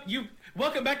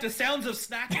 Welcome back to Sounds of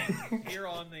Snacking here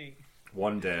on the...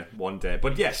 One day.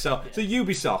 But yes, so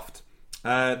Ubisoft,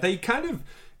 they kind of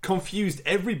confused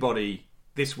everybody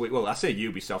this week. Well, I say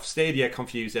Ubisoft. Stadia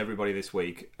confused everybody this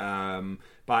week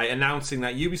by announcing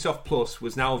that Ubisoft Plus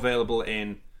was now available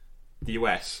in the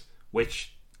US,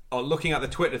 which, looking at the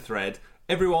Twitter thread,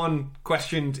 everyone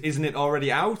questioned, isn't it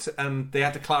already out? And they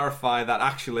had to clarify that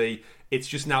actually it's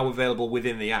just now available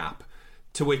within the app.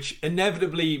 To which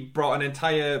inevitably brought an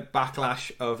entire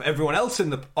backlash of everyone else on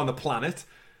the planet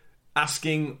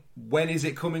asking, when is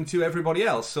it coming to everybody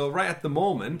else? So right at the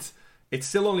moment, it's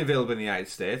still only available in the United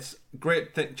States.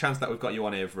 Great chance that we've got you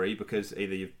on, Avery, because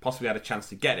either you've possibly had a chance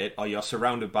to get it or you're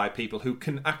surrounded by people who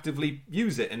can actively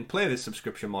use it and play this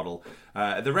subscription model.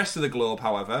 The rest of the globe,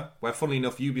 however, where funnily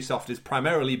enough Ubisoft is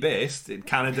primarily based in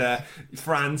Canada,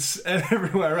 France, and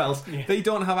everywhere else, they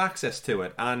don't have access to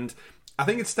it. And I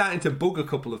think it's starting to bug a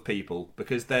couple of people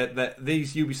because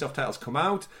these Ubisoft titles come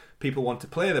out, people want to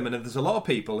play them, and there's a lot of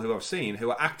people who I've seen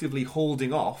who are actively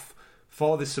holding off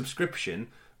for this subscription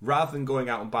rather than going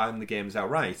out and buying the games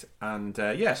outright. And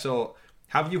so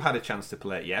have you had a chance to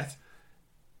play it yet?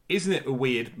 isn't it a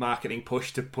weird marketing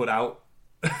push to put out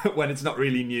when it's not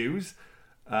really news?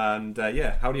 And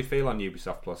how do you feel on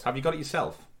Ubisoft Plus? Have you got it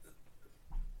yourself?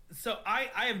 So I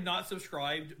have not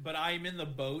subscribed, but I am in the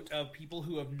boat of people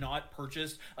who have not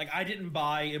purchased. Like, I didn't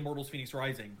buy Immortals Phoenix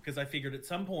Rising because I figured at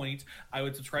some point I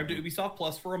would subscribe to Ubisoft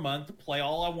Plus for a month, play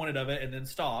all I wanted of it, and then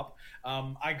stop.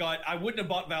 I wouldn't have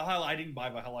bought Valhalla. I didn't buy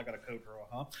Valhalla. I got a code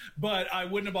for but I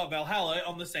wouldn't have bought Valhalla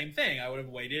on the same thing. I would have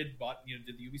waited,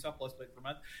 did the Ubisoft Plus play for a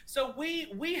month. So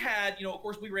we had, of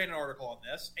course, we ran an article on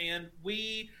this, and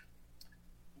we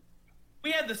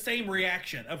had the same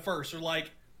reaction at first. We're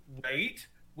like, wait.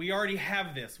 We already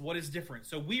have this. What is different?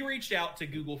 So we reached out to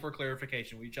Google for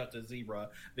clarification. We reached out to Zebra,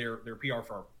 their PR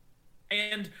firm.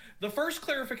 And the first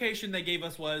clarification they gave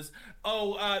us was,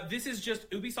 this is just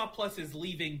Ubisoft Plus is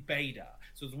leaving beta.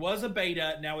 So it was a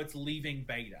beta, now it's leaving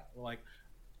beta. We're like,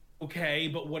 okay,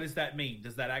 but what does that mean?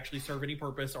 Does that actually serve any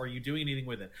purpose? Are you doing anything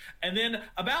with it? And then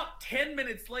about 10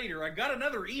 minutes later, I got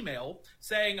another email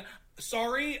saying,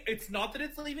 sorry, it's not that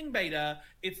it's leaving beta,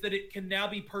 it's that it can now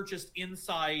be purchased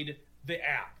inside the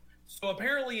app. So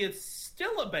apparently it's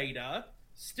still a beta,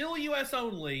 still US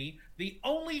only. The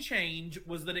only change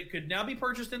was that it could now be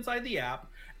purchased inside the app,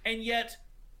 and yet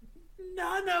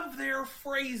none of their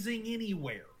phrasing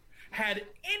anywhere had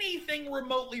anything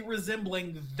remotely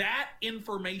resembling that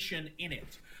information in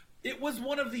it. It was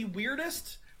one of the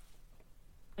weirdest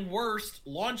and worst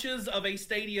launches of a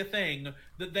Stadia thing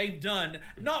that they've done.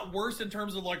 Not worse in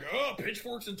terms of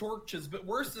pitchforks and torches, but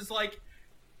worse is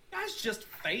guys just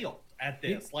failed at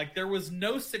this. Like, there was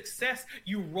no success.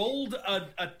 You rolled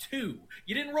a 2.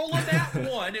 You didn't roll a nat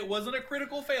 1. It wasn't a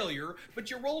critical failure, but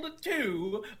you rolled a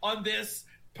 2 on this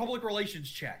public relations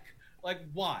check. Like,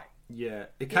 why? Yeah,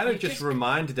 it kind of just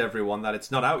reminded everyone that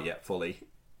it's not out yet fully.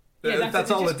 Yeah,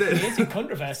 that's all it did. Created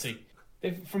controversy.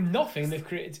 From nothing, they've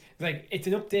created it's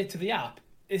an update to the app.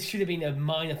 It should have been a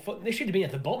minor foot. They should have been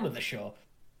at the bottom of the show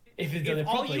if they'd done it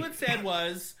properly. All you had said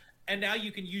was, and now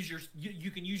you can use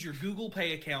your Google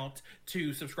Pay account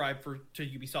to subscribe to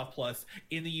Ubisoft Plus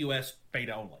in the US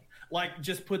beta only. Like,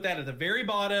 just put that at the very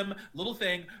bottom, little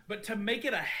thing. But to make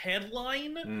it a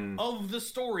headline of the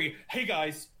story, hey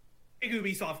guys, big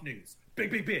Ubisoft news,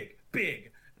 big,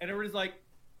 and everybody's like,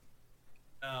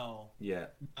 no, yeah,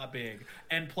 not big.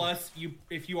 And plus,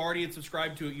 if you already had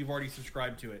subscribed to it, you've already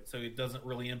subscribed to it, so it doesn't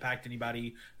really impact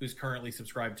anybody who's currently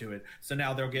subscribed to it. So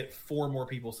now they'll get 4 more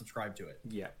people subscribed to it.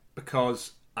 Yeah,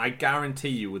 because I guarantee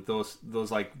you, with those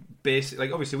basic,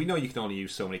 obviously we know you can only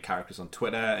use so many characters on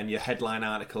Twitter, and your headline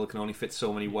article can only fit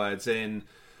so many words in.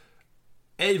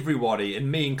 Everybody,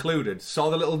 and me included, saw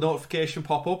the little notification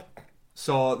pop up,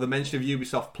 saw the mention of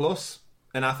Ubisoft Plus,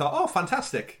 and I thought, oh,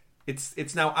 fantastic,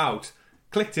 it's now out.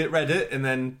 Clicked it, read it, and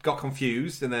then got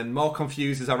confused, and then more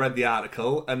confused as I read the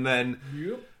article, and then...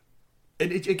 Yep.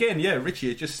 Again,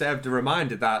 Richie, it just served a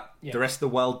reminder that the rest of the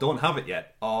world don't have it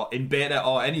yet, or in beta,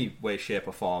 or any way, shape,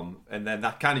 or form. And then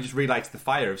that kind of just relights the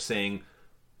fire of saying,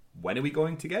 when are we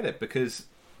going to get it? Because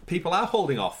people are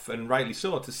holding off, and rightly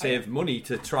so, to save money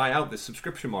to try out this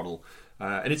subscription model.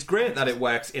 And it's great that it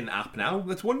works in-app now.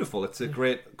 That's wonderful. It's a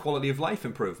great quality of life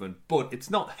improvement. But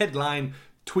it's not headline,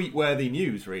 tweet-worthy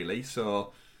news, really.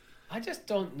 So I just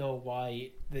don't know why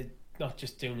they're not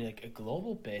just doing a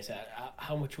global base.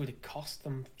 How much would it cost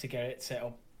them to get it set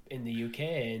up in the UK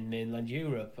and mainland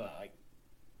Europe?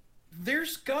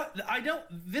 This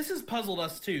has puzzled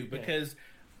us too, because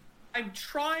I'm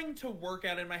trying to work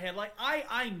out in my head,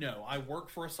 I know I work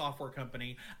for a software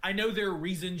company. I know there are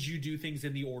reasons you do things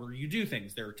in the order you do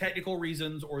things. There are technical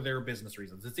reasons or there are business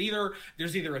reasons. There's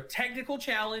either a technical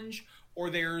challenge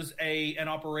or there's an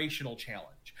operational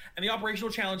challenge. And the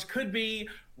operational challenge could be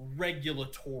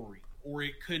regulatory, or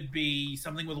it could be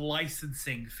something with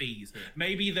licensing fees. Yeah.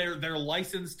 Maybe they're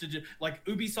licensed to do, like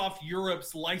Ubisoft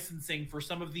Europe's licensing for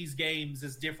some of these games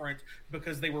is different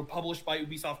because they were published by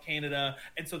Ubisoft Canada,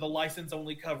 and so the license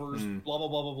only covers blah, blah,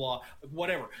 blah, blah, blah,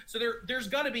 whatever. So there's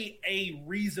got to be a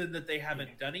reason that they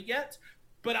haven't done it yet,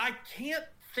 but I can't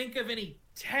think of any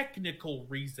technical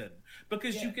reason,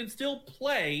 because you can still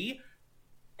play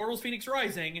Immortals Phoenix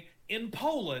Rising in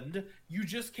Poland. You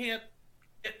just can't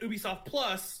get Ubisoft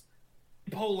Plus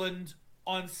in Poland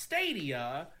on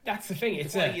Stadia. That's the thing.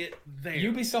 It's it there.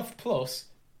 Ubisoft Plus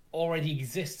already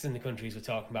exists in the countries we're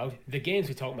talking about. The games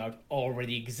we're talking about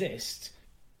already exist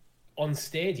on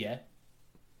Stadia.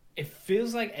 It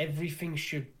feels like everything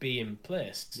should be in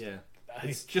place. Yeah.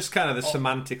 It's just kind of the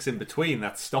semantics in between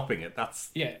that's stopping it.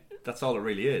 That's all it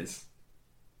really is,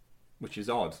 which is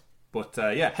odd. But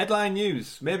headline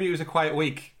news. Maybe it was a quiet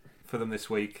week for them this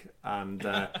week, and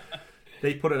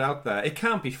they put it out there. It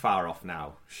can't be far off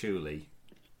now, surely.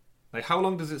 Like, how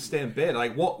long does it stay in beta?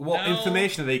 Like, what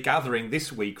information are they gathering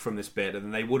this week from this beta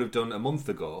than they would have done a month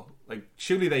ago? Like,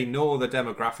 surely they know the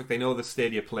demographic, they know the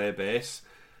Stadia player base,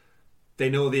 they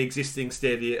know the existing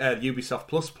Stadia Ubisoft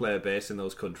Plus player base in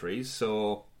those countries,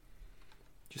 so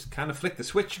just kind of flick the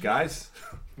switch, guys.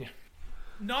 Yeah.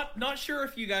 Not sure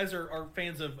if you guys are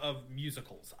fans of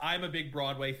musicals. I'm a big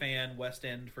Broadway fan, West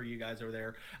End for you guys over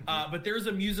there. But there's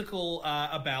a musical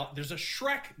there's a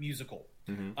Shrek musical.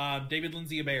 David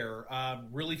Lindsay Abaire,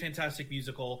 really fantastic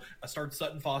musical. Starred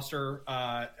Sutton Foster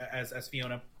as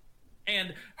Fiona.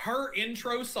 And her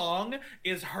intro song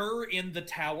is her in the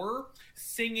tower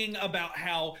singing about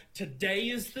how today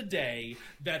is the day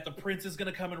that the prince is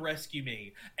going to come and rescue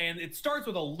me. And it starts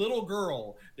with a little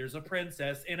girl. There's a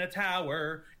princess in a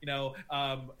tower,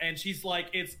 and she's like,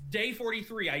 it's day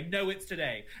 43. I know it's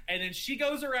today. And then she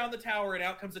goes around the tower and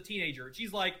out comes a teenager.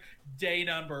 She's like, day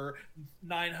number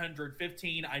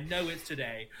 915. I know it's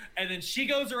today. And then she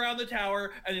goes around the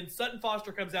tower and then Sutton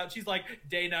Foster comes out. And she's like,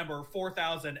 day number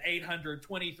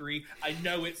 4823. I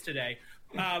know it's today.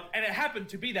 And it happened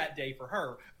to be that day for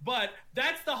her. But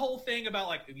that's the whole thing about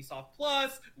like Ubisoft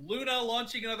Plus, Luna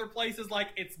launching in other places. Like,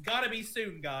 it's got to be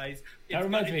soon, guys. That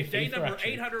reminds me of day FIFA, number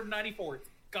actually. 894. It's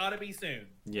got to be soon.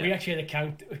 Yeah. We actually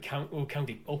had a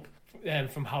counting up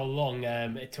from how long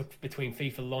it took between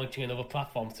FIFA launching on other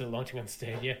platforms to launching on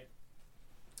Stadia.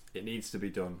 It needs to be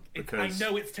done because I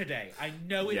know it's today. I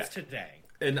know it's today.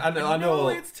 And I know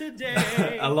it's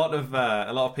today. a lot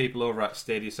of people over at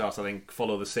Stadia Source, I think,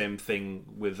 follow the same thing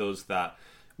with us, that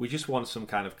we just want some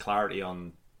kind of clarity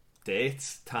on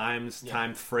dates, times,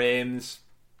 time frames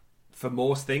for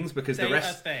most things, because the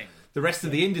rest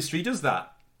of the industry does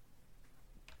that.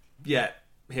 Yeah,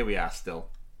 here we are still,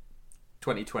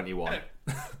 2021.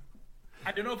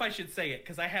 I don't know if I should say it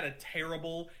because I had a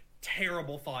terrible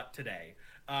thought today.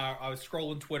 I was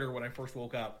scrolling Twitter when I first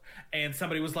woke up, and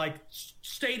somebody was like,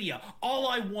 Stadia, all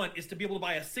I want is to be able to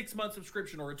buy a 6-month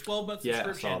subscription or a 12-month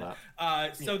subscription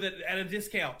so that at a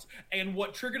discount. And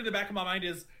what triggered in the back of my mind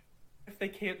is, if they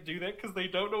can't do that because they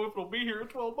don't know if it'll be here in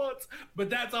 12 months. But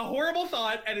that's a horrible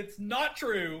thought, and it's not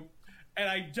true, and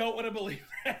I don't want to believe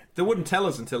that. They wouldn't tell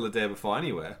us until the day before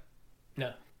anyway.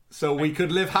 No. So we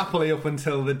could live happily up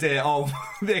until the day of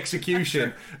the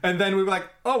execution, and then we were like,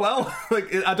 "Oh well,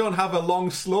 like I don't have a long,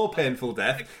 slow, painful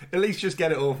death. At least just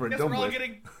get it over and Guess done we're all with."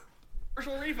 getting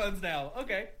partial refunds now.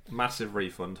 Okay. Massive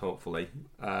refund, hopefully.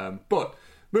 But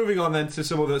moving on then to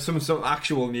some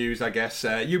actual news, I guess.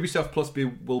 Ubisoft Plus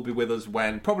will be with us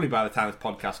probably by the time this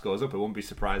podcast goes up. I won't be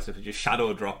surprised if it just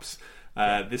shadow drops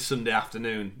this Sunday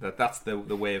afternoon. That's the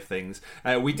way of things.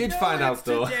 We did find out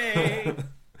though.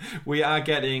 We are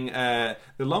getting the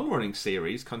long-running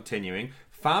series continuing,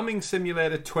 Farming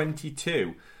Simulator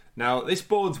 22. Now, this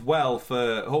bodes well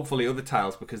for hopefully other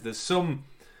titles, because there's some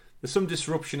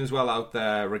disruption as well out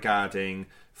there regarding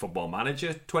Football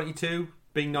Manager 22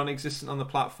 being non-existent on the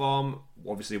platform.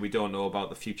 Obviously, we don't know about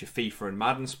the future FIFA and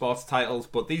Madden sports titles,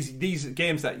 but these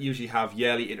games that usually have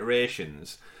yearly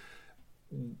iterations,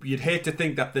 you'd hate to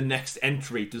think that the next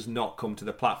entry does not come to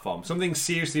the platform. Something's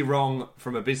seriously wrong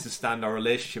from a business stand or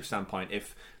relationship standpoint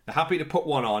if they're happy to put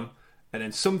one on and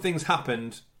then something's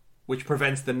happened which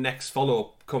prevents the next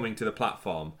follow-up coming to the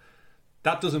platform.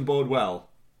 That doesn't bode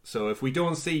well. So if we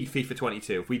don't see FIFA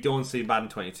 22, if we don't see Madden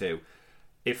 22,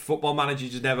 if Football Manager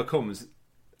just never comes,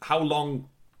 how long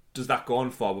does that go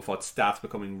on for before it starts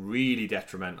becoming really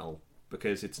detrimental?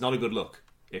 Because it's not a good look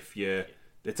if you...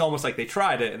 It's almost like they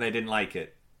tried it and they didn't like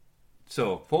it.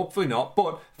 So, hopefully not.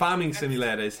 But Farming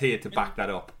Simulator is here to back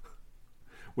that up.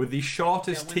 With the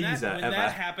shortest teaser ever. When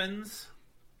that happens...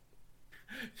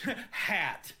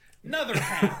 hat. Another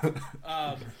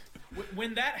hat.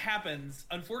 When that happens,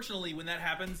 unfortunately,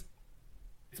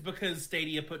 it's because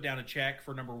Stadia put down a check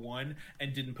for number 1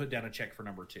 and didn't put down a check for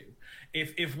number 2.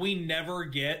 If we never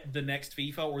get the next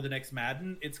FIFA or the next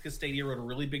Madden, it's because Stadia wrote a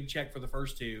really big check for the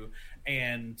first 2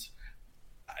 and...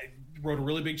 I wrote a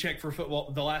really big check for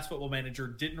the last Football Manager,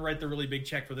 didn't write the really big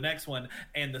check for the next one,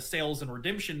 and the sales and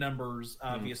redemption numbers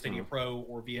via Stadia Pro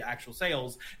or via actual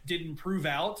sales didn't prove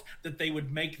out that they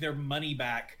would make their money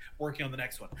back working on the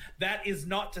next one. That is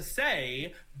not to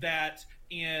say that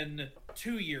in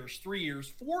 2 years, 3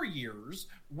 years, 4 years,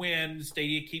 when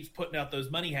Stadia keeps putting out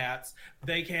those money hats,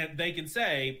 they can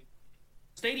say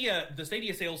the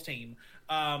Stadia sales team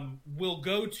will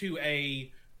go to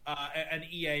an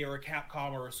EA or a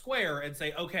Capcom or a Square and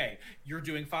say, okay, you're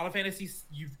doing Final Fantasy,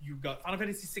 you've got Final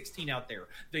Fantasy 16 out there.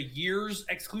 The year's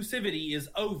exclusivity is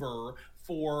over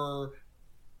for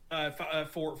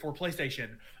for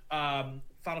PlayStation.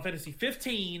 Final Fantasy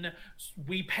 15,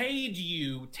 we paid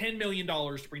you $10 million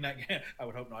to bring that game. I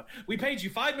would hope not. We paid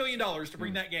you $5 million to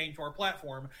bring that game to our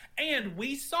platform, and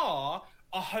we saw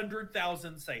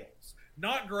 100,000 sales.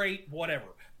 Not great, whatever.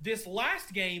 This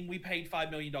last game we paid $5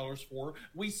 million for,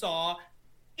 we saw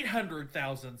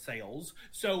 800,000 sales.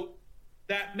 So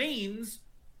that means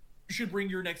you should bring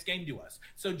your next game to us.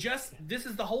 So this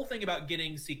is the whole thing about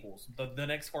getting sequels, the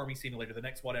next farming simulator, the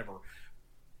next whatever.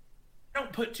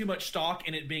 Don't put too much stock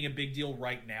in it being a big deal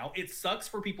right now. It sucks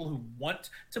for people who want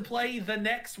to play the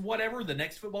next whatever, the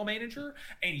next Football Manager.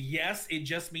 And yes, it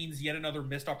just means yet another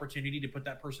missed opportunity to put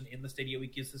that person in the Stadia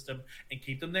ecosystem and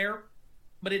keep them there.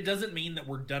 But it doesn't mean that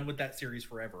we're done with that series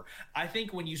forever. I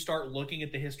think when you start looking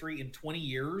at the history in 20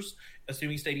 years,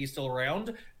 assuming Stadia is still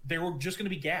around, there were just going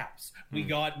to be gaps. We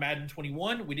got Madden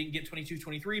 21. We didn't get 22,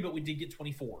 23, but we did get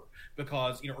 24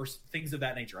 because, or things of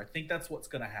that nature. I think that's what's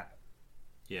going to happen.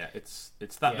 Yeah, it's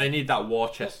that they need that war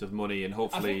chest of money, and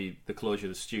hopefully the closure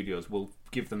of the studios will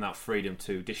give them that freedom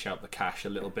to dish out the cash a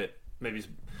little bit, maybe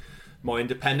more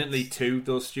independently to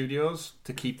those studios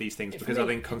to keep these things, because I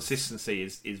think consistency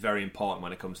is very important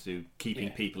when it comes to keeping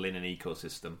people in an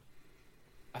ecosystem.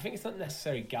 I think it's not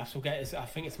necessarily gaps we'll get. I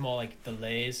think it's more like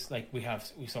delays. Like we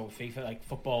saw with FIFA, like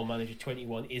Football Manager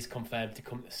 21 is confirmed to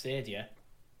come to Stadia,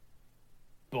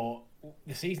 but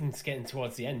the season's getting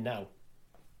towards the end now.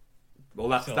 Well,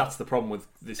 that's the problem with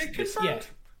this. Yeah.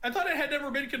 I thought it had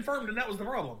never been confirmed, and that was the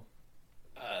problem.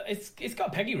 It's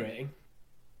got a PEGI rating.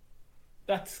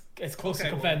 That's as close to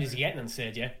confirmed as you get on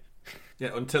Stadia. Yeah,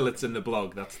 until it's in the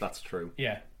blog. That's true.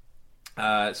 Yeah.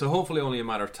 So hopefully only a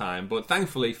matter of time. But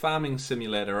thankfully, Farming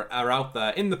Simulator are out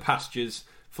there in the pastures,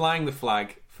 flying the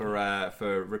flag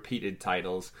for repeated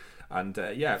titles. And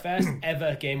first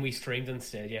ever game we streamed on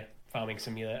Stadia, Farming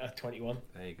Simulator 21.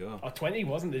 There you go. Or 20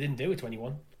 wasn't. They didn't do a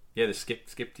 21. Yeah, they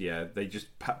skipped. Yeah, they just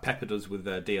peppered us with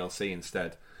DLC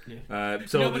instead. Yeah.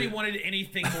 Nobody wanted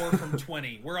anything more from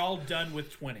 20. We're all done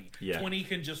with 20. Yeah. 20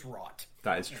 can just rot.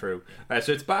 That is true.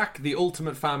 So it's back. The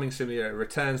Ultimate Farming Simulator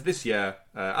returns this year.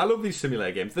 I love these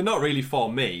simulator games. They're not really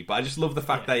for me, but I just love the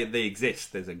fact that they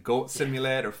exist. There's a goat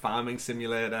simulator, farming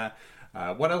simulator.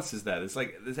 What else is there?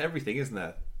 There's everything, isn't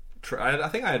there? I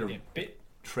think I had a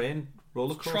train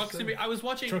roller coaster. Truck simulator. I was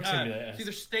watching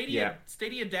either Stadia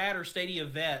Dad or Stadia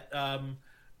Vet, or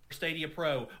Stadia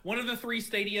Pro. One of the three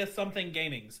Stadia something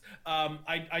gamings.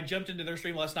 I jumped into their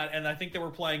stream last night, and I think they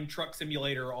were playing Truck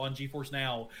Simulator on GeForce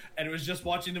Now, and it was just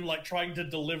watching them like trying to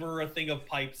deliver a thing of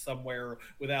pipes somewhere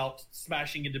without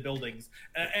smashing into buildings.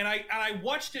 And I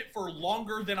watched it for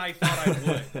longer than I thought I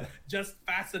would, just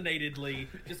fascinatedly,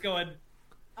 just going,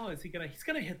 oh, he's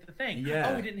gonna hit the thing. Yeah.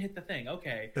 Oh, he didn't hit the thing.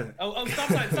 Okay. Oh, stop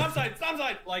sign.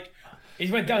 Like,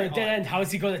 he went down a dead end. How is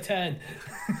he going to turn?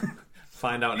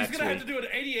 Find out next week. He's gonna have to do an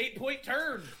 88-point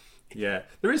turn. Yeah,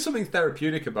 there is something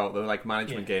therapeutic about the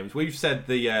management games. We've said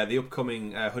the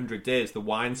upcoming 100 Days, the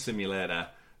wine simulator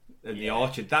in the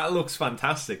orchard. That looks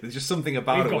fantastic. There's just something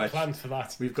about it. We've got plans for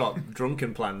that. We've got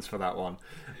drunken plans for that one.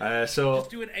 So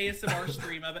just do an ASMR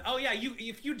stream of it. Oh yeah,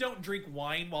 if you don't drink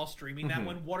wine while streaming that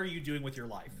one, what are you doing with your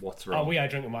life? What's wrong? Oh, we are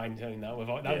drinking wine doing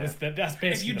that. That's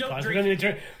basically the plan.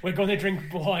 We're going to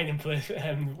drink wine and play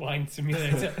wine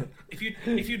simulator.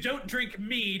 if you don't drink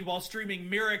mead while streaming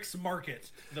Mirek's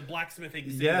Market, the blacksmithing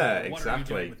simulator, exactly. What are you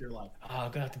doing with your life? Oh, I'm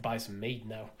gonna have to buy some mead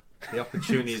now. The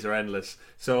opportunities are endless.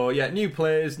 So yeah, new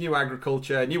players, new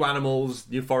agriculture, new animals,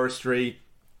 new forestry,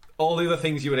 all the other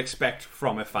things you would expect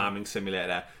from a farming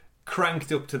simulator,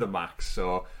 cranked up to the max.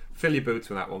 So fill your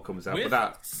boots when that one comes out. With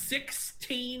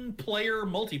 16-player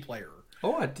multiplayer.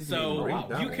 Oh, I didn't even read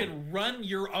that. You can run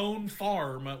your own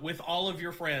farm with all of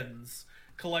your friends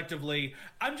collectively.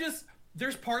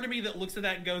 There's part of me that looks at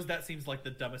that and goes, that seems like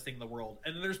the dumbest thing in the world.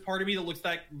 And then there's part of me that looks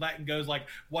at that and goes, like,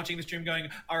 watching the stream going,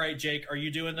 all right, Jake, are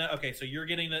you doing that? Okay, so you're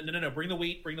getting the, no, bring the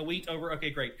wheat over. Okay,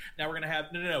 great. Now we're going to have,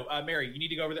 Mary, you need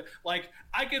to go over there. Like,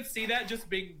 I could see that just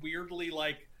being weirdly,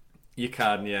 like, you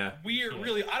can, yeah. Weird,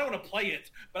 really. I don't want to play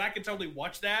it, but I can totally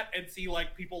watch that and see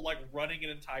like people like running an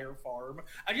entire farm.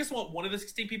 I just want one of the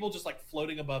 16 people just like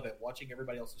floating above it, watching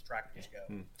everybody else's tractors go.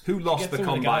 Who lost the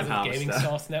combine harvester? Gaming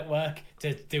Source Network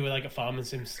to do like a farming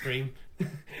sim stream.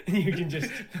 You can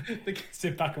just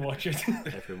sit back and watch it.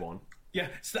 Everyone. Yeah,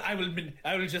 so I will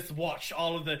just watch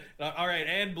all of the. All right,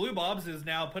 and Blue Bobs is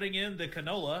now putting in the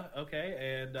canola.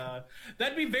 Okay, and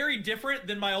that'd be very different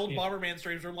than my old Bobberman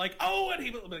streams where I'm like,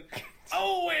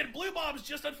 and Blue Bobs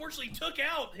just unfortunately took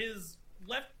out his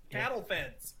left cattle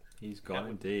fence. He's gone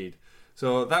indeed.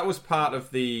 So that was part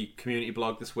of the community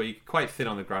blog this week. Quite thin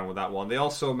on the ground with that one. They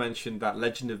also mentioned that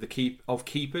Legend of the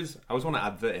Keepers. I always want to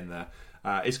add that in there.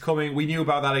 is coming. We knew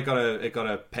about that. It got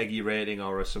a PEGI rating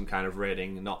or some kind of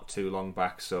rating not too long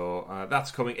back. So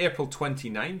that's coming April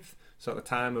 29th. So at the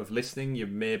time of listening, you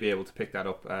may be able to pick that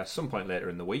up some point later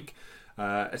in the week.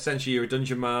 Essentially, you're a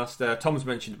dungeon master. Tom's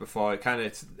mentioned it before.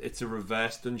 It's a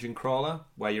reverse dungeon crawler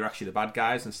where you're actually the bad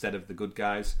guys instead of the good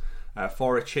guys.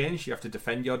 For a change, you have to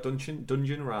defend your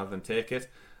dungeon rather than take it,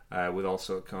 with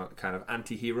also kind of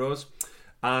anti-heroes.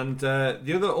 And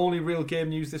the other only real game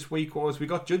news this week was we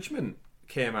got Judgment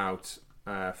came out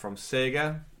from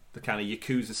Sega, the kind of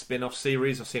Yakuza spin-off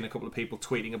series. I've seen a couple of people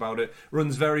tweeting about it.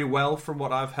 Runs very well from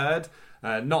what I've heard.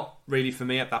 Not really for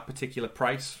me at that particular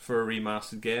price for a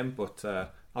remastered game, but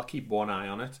I'll keep one eye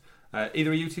on it.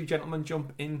 Either of you two gentlemen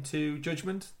jump into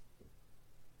Judgment?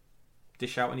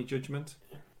 Dish out any Judgment?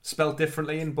 Spelled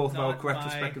differently in both of our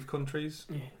respective countries.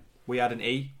 Yeah. We had an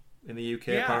E in the UK,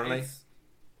 apparently. It's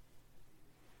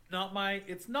not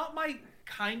my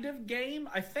kind of game.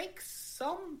 I think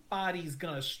somebody's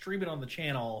gonna stream it on the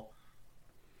channel.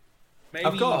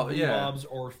 Maybe Bob's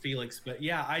or Felix, but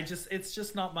it's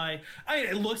just not my.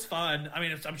 It looks fun.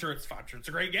 I'm sure it's fun. It's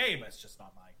a great game. It's just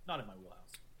not in my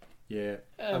wheelhouse.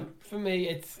 Yeah. For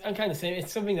me, I'm kind of saying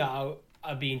it's something that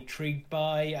I'd be intrigued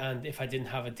by, and if I didn't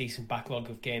have a decent backlog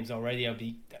of games already, I'd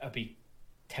be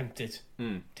tempted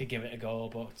to give it a go.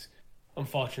 But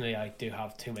unfortunately, I do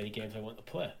have too many games I want to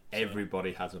play. So.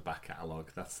 Everybody has a back catalogue.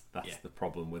 That's the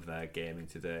problem with gaming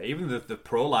today. Even the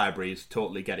pro library is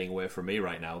totally getting away from me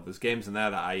right now. There's games in there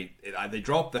that they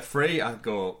drop, they're free. I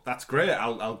go, that's great.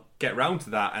 I'll get round to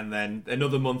that, and then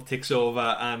another month ticks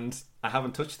over, and I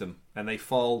haven't touched them, and they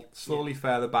fall slowly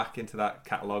further back into that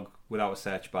catalogue without a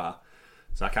search bar.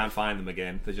 So I can't find them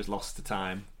again. They're just lost to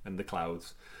time and the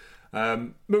clouds.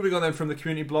 Moving on then from the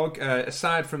community blog,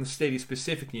 aside from the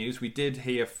Stadia-specific news, we did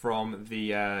hear from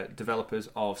the developers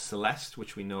of Celeste,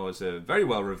 which we know is a very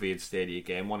well-revered Stadia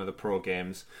game, one of the pro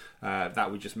games that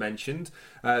we just mentioned.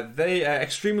 They,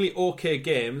 Extremely OK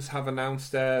Games, have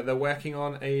announced they're working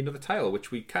on another title, which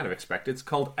we kind of expected. It's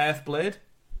called Earthblade.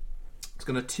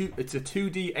 It's a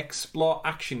 2D explore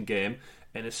action game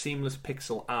in a seamless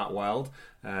pixel art world,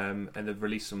 and they've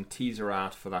released some teaser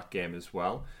art for that game as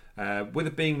well. With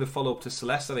it being the follow-up to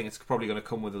Celeste, I think it's probably going to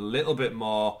come with a little bit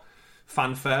more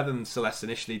fanfare than Celeste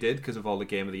initially did because of all the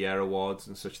Game of the Year awards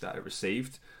and such that it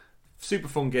received. Super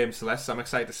fun game, Celeste. I'm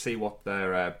excited to see what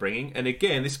they're bringing. And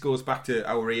again, this goes back to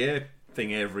our EA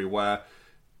thing everywhere.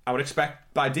 I would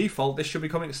expect by default this should be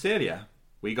coming to Stadia.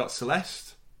 We got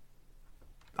Celeste.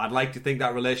 I'd like to think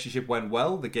that relationship went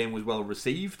well. The game was well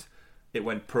received. It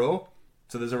went pro.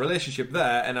 So there's a relationship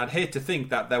there, and I'd hate to think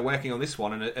that they're working on this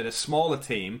one and a smaller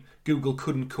team Google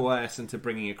couldn't coerce into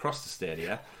bringing across to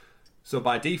Stadia. So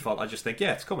by default, I just think,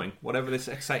 yeah, it's coming. Whatever this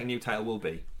exciting new title will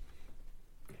be,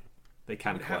 they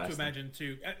can coerce. I have to imagine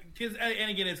too, because and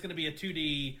again, it's going to be a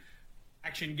 2D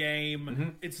action game. Mm-hmm.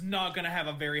 It's not going to have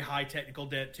a very high technical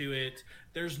debt to it.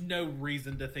 There's no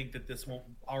reason to think that this won't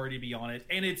already be on it.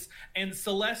 And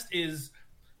Celeste is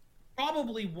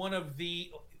probably one of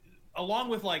the, along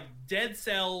with like Dead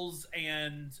Cells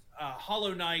and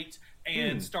Hollow Knight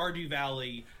and Stardew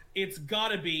Valley, it's got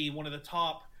to be one of the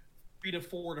top 3 to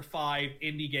 4 to 5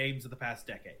 indie games of the past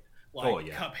decade. Like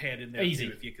Cuphead in there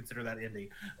too, if you consider that indie.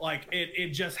 Like it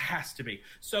just has to be.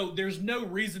 So there's no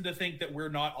reason to think that we're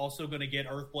not also going to get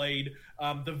Earthblade.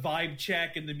 The vibe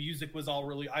check and the music was all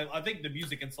really. I think the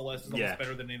music in Celeste is almost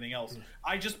better than anything else.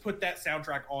 I just put that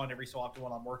soundtrack on every so often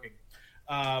when I'm working.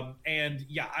 And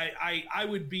yeah, I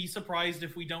would be surprised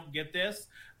if we don't get this.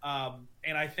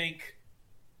 And I think,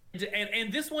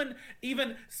 and this one,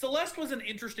 even Celeste was an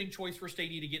interesting choice for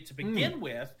Stadia to get to begin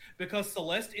with, because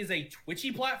Celeste is a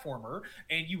twitchy platformer,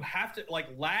 and you have to, like,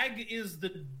 lag is the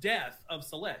death of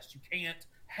Celeste. You can't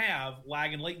have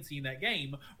lag and latency in that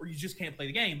game, or you just can't play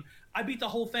the game. I beat the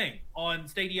whole thing on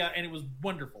Stadia, and it was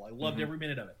wonderful. I loved every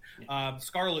minute of it.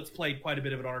 Scarlett's played quite a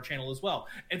bit of it on our channel as well.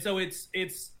 And so it's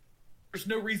there's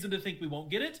no reason to think we won't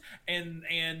get it, and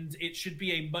it should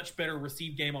be a much better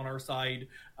received game on our side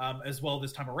as well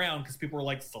this time around, because people are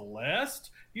like,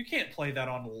 Celeste? You can't play that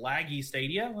on laggy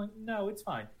Stadia. I'm like, no, it's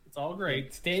fine. It's all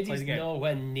great. Stadia's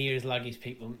nowhere near as laggy as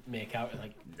people make out.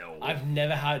 Like, no. I've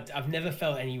never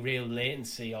felt any real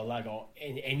latency or lag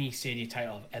in any Stadia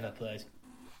title I've ever played.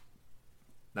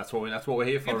 That's what we're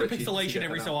here for. You have the pixelation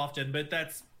every so often, but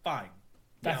that's fine.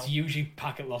 That's usually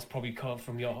packet loss, probably come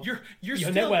from your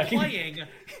still networking. Playing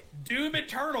Doom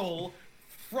Eternal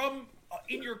from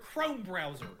in your Chrome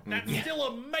browser. That's still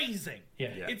amazing. Yeah.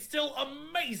 It's still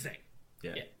amazing.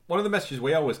 Yeah. One of the messages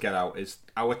we always get out is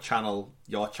our channel,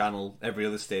 your channel, every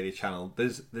other Stadia channel.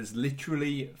 There's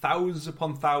literally thousands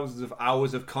upon thousands of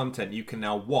hours of content you can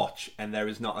now watch, and there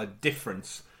is not a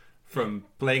difference from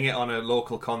playing it on a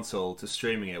local console to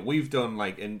streaming it. We've done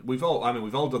we've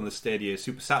all done the Stadia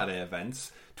Super Saturday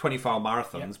events, 24-hour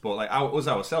marathons, but like us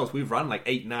ourselves, we've run like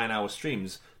 8-9 hour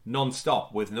streams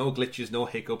non-stop with no glitches, no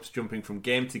hiccups, jumping from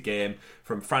game to game,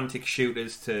 from frantic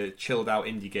shooters to chilled out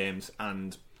indie games,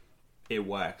 and it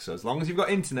works. So as long as you've got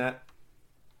internet,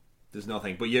 there's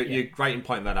nothing. But you're right in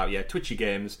pointing that out. Yeah, Twitchy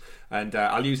Games. And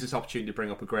I'll use this opportunity to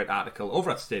bring up a great article over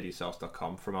at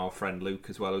StadiaSource.com from our friend Luke,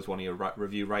 as well as one of your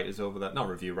review writers over there. Not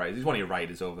review writers, he's one of your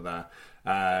writers over there.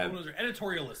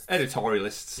 Editorialists.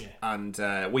 Editorialists. Yeah.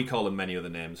 And we call him many other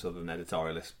names other than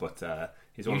editorialists, but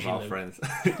he's one of our friends.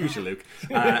 Usually Luke.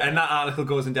 And that article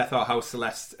goes in depth about how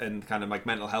Celeste and kind of like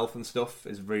mental health and stuff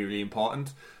is really, really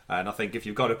important. And I think if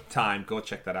you've got time, go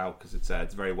check that out, because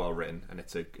it's very well written, and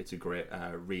it's a great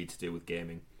read to do with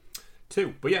gaming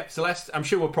too. But yeah, Celeste, I'm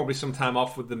sure we're probably some time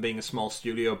off with them being a small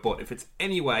studio, but if it's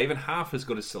anywhere even half as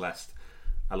good as Celeste,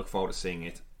 I look forward to seeing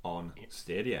it on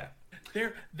Stadia.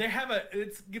 They have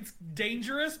it's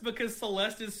dangerous because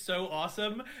Celeste is so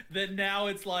awesome that now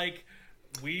it's like,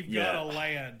 we've got to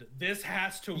land. This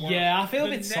has to work. Yeah, I feel a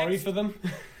bit sorry for them.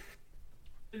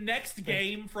 The next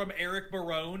game from Eric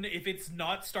Barone, if it's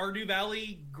not Stardew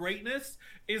Valley greatness,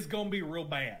 is going to be real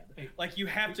bad. Like, you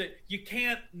can't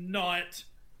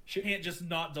just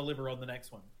not deliver on the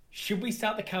next one. Should we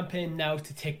start the campaign now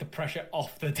to take the pressure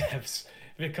off the devs?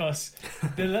 Because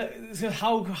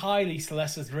how highly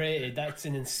Celeste is rated, that's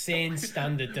an insane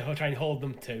standard to try and hold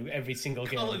them to every single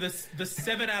game. Call it the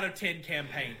 7 out of 10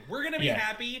 campaign. We're going to be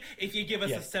happy if you give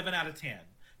us a 7 out of 10.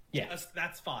 Yeah.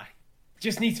 That's fine.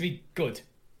 Just needs to be good.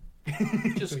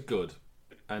 Just good.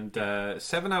 And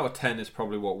 7 out of 10 is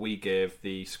probably what we gave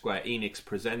the Square Enix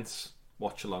Presents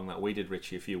watch along that we did,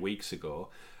 Richie, a few weeks ago.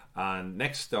 And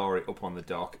next story up on the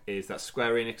dock is that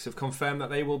Square Enix have confirmed that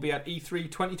they will be at E3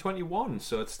 2021.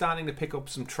 So it's starting to pick up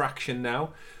some traction now.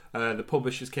 The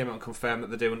publishers came out and confirmed that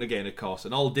they're doing, again, of course,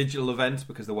 an all-digital event,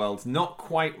 because the world's not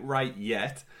quite right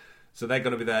yet. So they're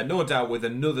going to be there, no doubt, with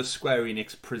another Square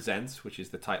Enix Presents, which is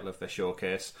the title of their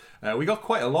showcase. We got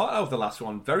quite a lot out of the last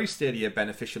one. Very Stadia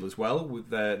beneficial as well.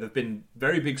 They've been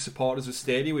very big supporters of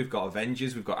Stadia. We've got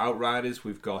Avengers, we've got Outriders,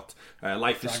 we've got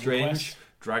Life is Strange,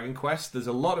 Dragon Quest. There's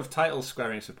a lot of titles Square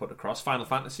Enix have put across. Final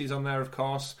Fantasy's on there, of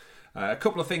course. A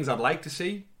couple of things I'd like to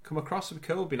see come across would be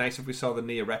cool. It'd be nice if we saw the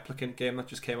Nier Replicant game that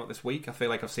just came out this week. I feel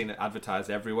like I've seen it advertised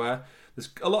everywhere. There's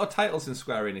a lot of titles in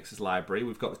Square Enix's library.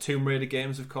 We've got the Tomb Raider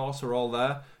games, of course, are all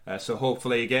there. So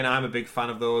hopefully, again, I'm a big fan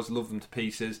of those, love them to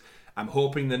pieces. I'm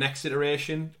hoping the next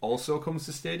iteration also comes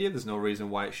to Stadia. There's no reason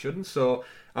why it shouldn't. So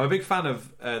I'm a big fan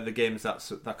of the games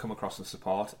that come across and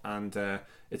support, and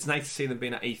it's nice to see them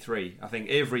being at E3. I think,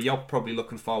 Avery, you're probably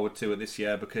looking forward to it this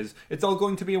year because it's all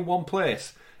going to be in one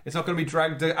place. It's not going to be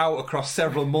dragged out across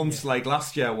several months like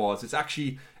last year was.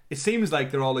 It seems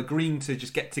like they're all agreeing to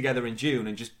just get together in June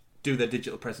and just do their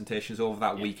digital presentations over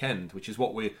that weekend, which is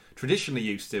what we're traditionally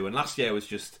used to. And last year was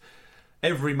just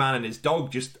every man and his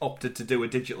dog just opted to do a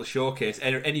digital showcase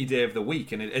any day of the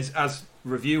week. And as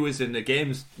reviewers in the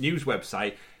games news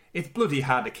website, it's bloody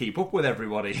hard to keep up with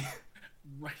everybody.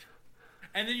 Right.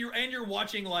 And then you're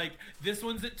watching, like, this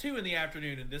one's at 2 in the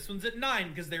afternoon and this one's at 9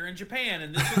 because they're in Japan,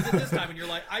 and this one's at this time, and you're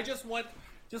like, just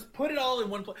put it all in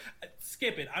one place.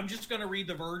 Skip it. I'm just going to read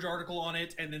the Verge article on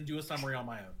it and then do a summary on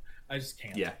my own. I just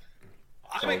can't. Yeah.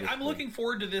 I'm looking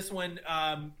forward to this one,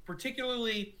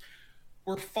 particularly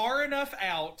we're far enough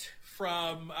out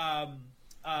from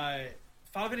Final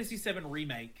Fantasy VII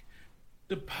Remake.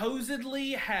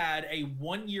 Supposedly had a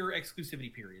 1-year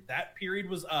exclusivity period. That period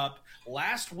was up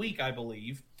last week, I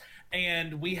believe,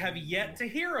 and we have yet to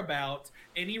hear about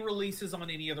any releases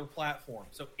on any other platform.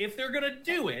 So if they're going to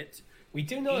do it, we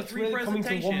do know it's really coming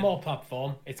to one more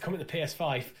platform. It's coming to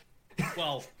PS5.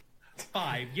 Well,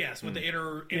 5, yes, with the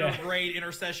intergrade,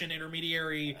 intersession,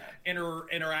 intermediary,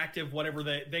 interactive, whatever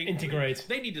they integrate.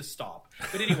 They need to stop.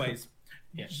 But anyways.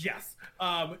 Yes.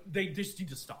 They just need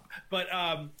to stop. But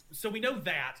so we know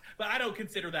that, but I don't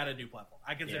consider that a new platform.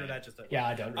 I consider that just a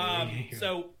I don't really.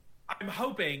 So I'm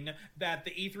hoping that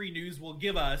the E3 news will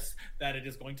give us that it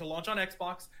is going to launch on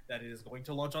Xbox, that it is going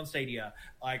to launch on Stadia.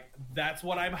 Like, that's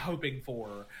what I'm hoping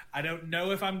for. I don't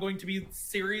know if I'm going to be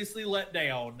seriously let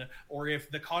down or if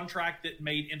the contract that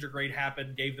made Intergrade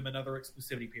happen gave them another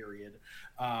exclusivity period.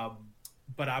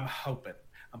 But I'm hoping.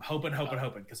 I'm hoping,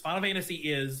 because Final Fantasy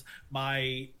VII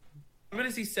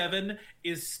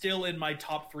is still in my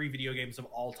top 3 video games of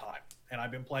all time, and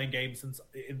I've been playing games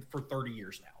for 30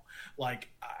 years now. Like,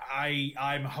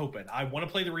 I'm hoping. I want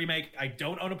to play the remake. I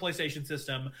don't own a PlayStation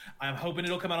system. I'm hoping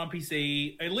it'll come out on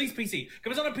PC, at least PC. If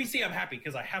it's on a PC, I'm happy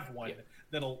because I have one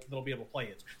that'll be able to play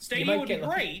it. Stadia would be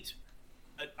great.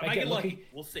 I might get lucky.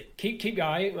 We'll see. Keep your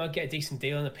eye out. I'll get a decent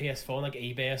deal on a PS4 on like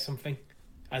eBay or something.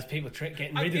 As people getting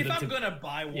rid of them. If I'm gonna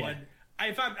buy one,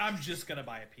 I'm just gonna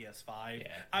buy a PS5.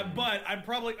 Yeah. But I'm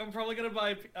probably gonna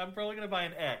buy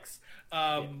an X.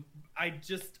 I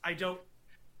don't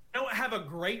have a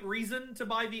great reason to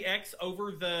buy the X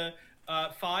over the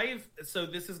 5. So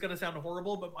this is gonna sound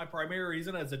horrible, but my primary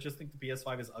reason is I just think the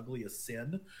PS5 is ugly as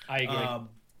sin. I agree.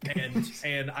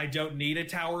 And I don't need a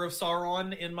Tower of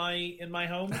Sauron in my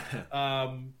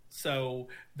home. So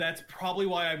that's probably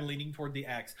why I'm leaning toward the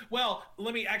X. Well,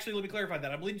 let me clarify that.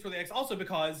 I'm leaning toward the X also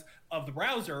because of the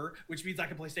browser, which means I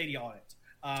can play Stadia on it.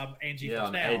 And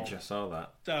GeForce Now. Edge, I saw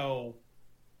that. So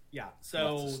yeah,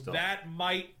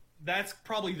 that's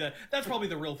probably the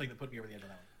real thing that put me over the edge on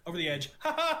that one. Over the edge.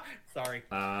 Sorry.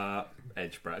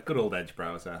 Good old Edge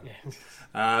browser.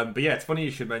 But yeah, it's funny you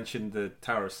should mention the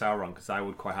Tower of Sauron, because I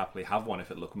would quite happily have one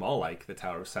if it looked more like the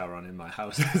Tower of Sauron in my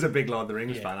house. As a big Lord of the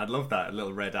Rings fan, I'd love that, a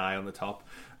little red eye on the top.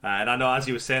 And I know as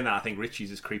you were saying that, I think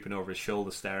Richie's is creeping over his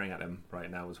shoulder staring at him right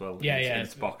now as well. In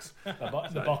its box.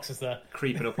 The box is there.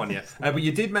 Creeping up on you. But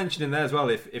you did mention in there as well,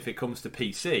 if it comes to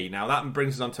PC. Now that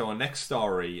brings us on to our next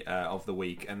story of the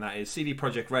week, and that is CD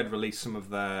Projekt Red released some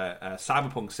of their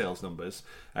Cyberpunk sales numbers.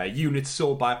 Units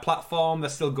sold by a platform.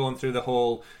 They're still going through the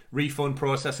whole refund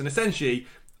process, and essentially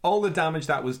all the damage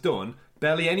that was done,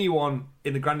 barely anyone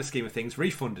in the grander scheme of things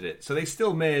refunded it. So they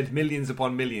still made millions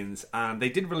upon millions, and they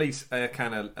did release a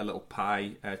little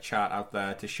pie chart out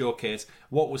there to showcase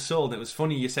what was sold. And it was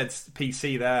funny you said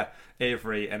PC there,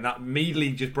 Avery, and that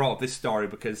immediately just brought up this story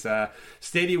because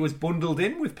Stadia was bundled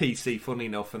in with PC, funnily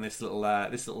enough, in this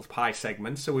little pie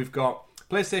segment. So we've got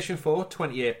PlayStation 4,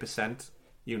 28%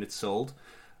 units sold.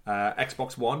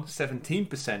 Xbox One,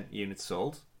 17% units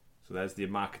sold. So there's the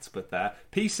market split there.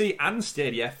 PC and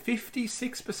Stadia,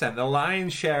 56%, the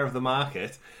lion's share of the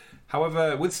market.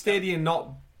 However, with Stadia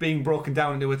not being broken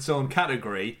down into its own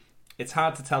category, it's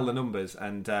hard to tell the numbers.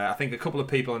 And I think a couple of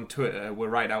people on Twitter were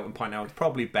right out and point out it's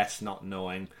probably best not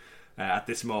knowing at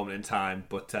this moment in time.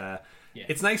 But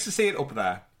it's nice to see it up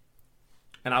there.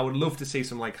 And I would love to see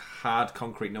some hard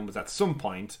concrete numbers at some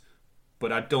point.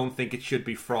 But I don't think it should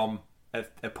be from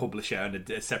a publisher and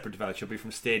a separate developer. It should be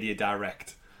from Stadia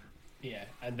Direct. Yeah,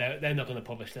 and they're not going to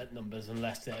publish that numbers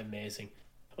unless they're amazing.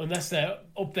 Unless they're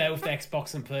up there with the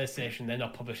Xbox and PlayStation, they're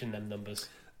not publishing them numbers.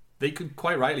 They could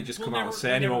quite rightly just come out and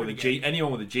say anyone with a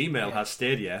Gmail has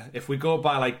Stadia. If we go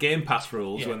by Game Pass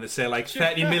rules, when they say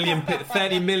 30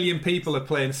 million people are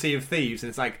playing Sea of Thieves, and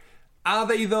it's are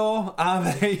they though? Are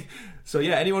they? So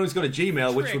yeah, anyone who's got a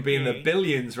Gmail, which would be in the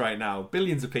billions right now,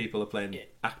 billions of people are playing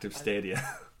active Stadia.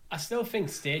 I still think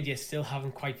Stadia still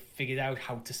haven't quite figured out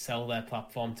how to sell their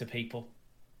platform to people.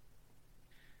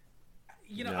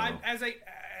 No.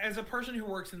 As a person who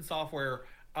works in software,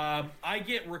 I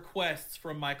get requests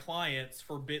from my clients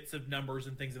for bits of numbers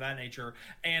and things of that nature,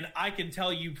 and I can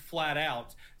tell you flat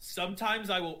out, sometimes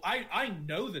I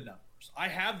know the numbers. I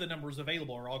have the numbers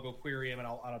available, or I'll go query them and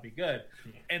I'll be good.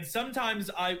 And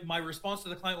sometimes my response to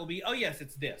the client will be, "Oh yes,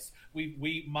 it's this.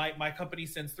 My company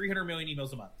sends 300 million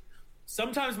emails a month."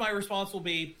 Sometimes my response will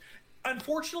be,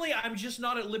 "Unfortunately, I'm just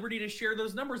not at liberty to share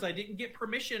those numbers. I didn't get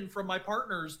permission from my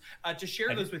partners to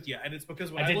share those with you." And it's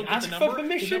because when I looked at the number,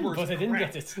 permission, but I didn't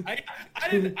get it. I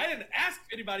didn't ask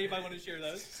anybody if I want to share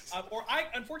those.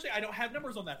 Unfortunately, I don't have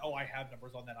numbers on that. Oh, I have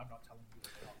numbers on that. I'm not telling you.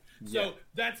 So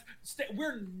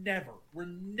we're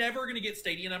never going to get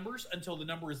Stadia numbers until the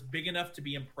number is big enough to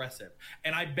be impressive.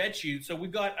 And I bet you. So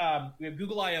we have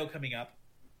Google I/O coming up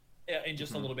in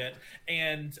just a little bit,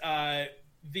 and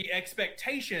the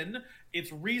expectation,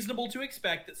 it's reasonable to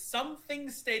expect that something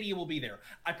Stadia will be there.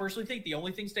 I personally think the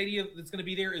only thing Stadia that's going to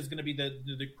be there is going to be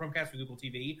the Chromecast for Google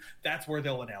TV. That's where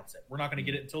they'll announce it. We're not going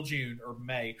to get it until June or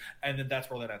May, and then that's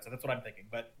where they'll announce it. That's what I'm thinking,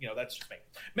 but that's just me.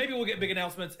 Maybe we'll get big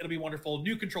announcements. It'll be wonderful.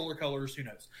 New controller colors, who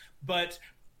knows? But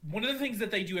one of the things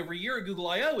that they do every year at Google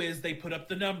I/O is they put up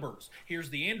the numbers. Here's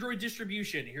the Android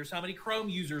distribution. Here's how many Chrome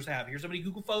users have. Here's how many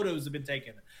Google Photos have been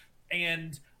taken.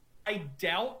 And I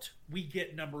doubt we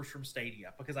get numbers from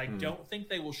Stadia because I don't think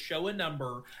they will show a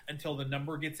number until the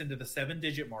number gets into the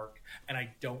 7-digit mark, and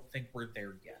I don't think we're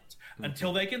there yet.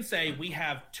 Until they can say we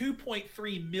have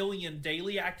 2.3 million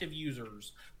daily active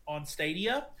users on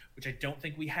Stadia, which I don't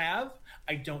think we have,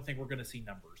 I don't think we're going to see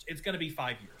numbers. It's going to be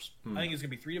 5 years. I think it's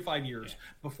going to be 3 to 5 years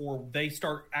before they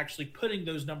start actually putting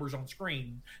those numbers on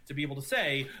screen to be able to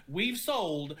say, we've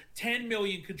sold 10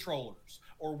 million controllers,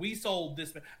 or we sold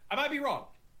this. I might be wrong.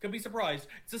 Could be surprised.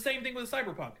 It's the same thing with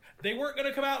Cyberpunk. They weren't going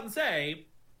to come out and say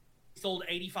sold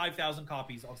 85,000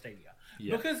 copies on Stadia.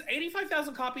 Because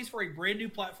 85,000 copies for a brand new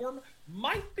platform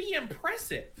might be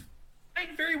impressive.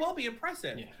 very well be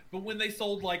impressive. Yeah. But when they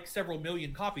sold like several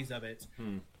million copies of it,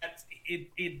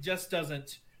 it just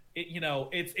doesn't.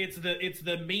 It's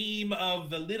the meme of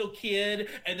the little kid,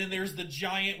 and then there's the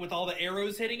giant with all the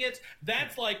arrows hitting it.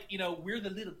 That's like, we're the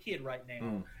little kid right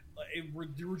now.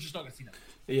 We're just not going to see that.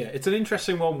 Yeah, it's an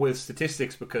interesting one with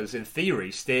statistics because in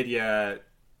theory, Stadia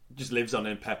just lives on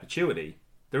in perpetuity.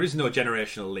 There is no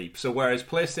generational leap. So whereas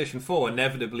PlayStation 4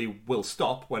 inevitably will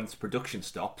stop when its production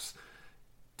stops,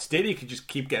 Stadia could just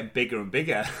keep getting bigger and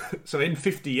bigger. So in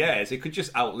 50 years, it could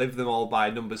just outlive them all by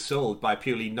numbers sold by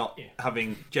purely not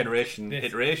having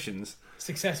iterations.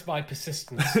 Success by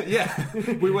persistence. Yeah,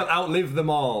 we will outlive them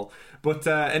all. But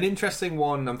an interesting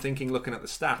one, I'm thinking, looking at the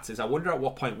stats, is I wonder at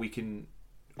what point we can,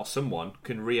 or someone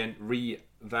can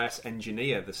reverse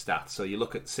engineer the stats. So you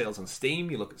look at sales on Steam,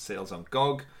 you look at sales on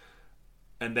GOG,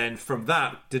 and then from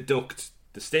that deduct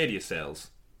the Stadia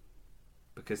sales.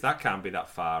 Because that can't be that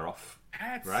far off.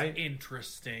 That's right?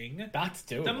 Interesting. That's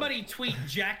doable. Somebody tweet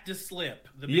Jack to Slip.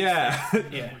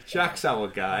 Yeah. Jack's our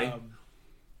guy.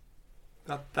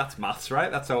 That's maths, right?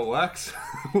 That's how it works.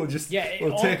 We'll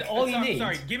take... all you need.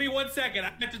 Sorry, give me 1 second.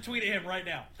 I have to tweet at him right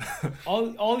now.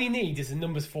 all you need is the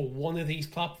numbers for one of these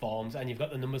platforms, and you've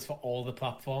got the numbers for all the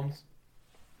platforms.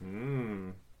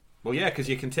 Well, yeah, because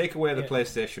you can take away the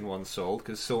PlayStation 1 sold,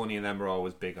 because Sony and them are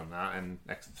always big on that. And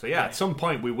so, at some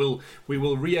point we will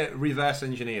reverse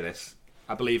engineer this.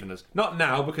 I believe in us. Not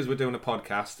now, because we're doing a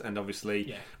podcast, and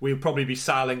obviously we'll probably be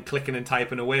silent, clicking and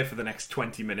typing away for the next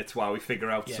 20 minutes while we figure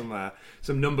out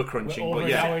some number crunching. We're over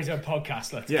an hour into a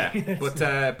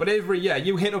podcast. But Avery,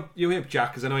 you hit up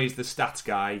Jack, because I know he's the stats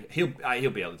guy.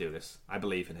 He'll be able to do this. I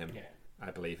believe in him. Yeah.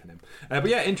 I believe in him. But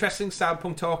yeah, interesting.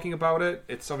 Cyberpunk talking about it.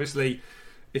 It's obviously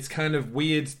kind of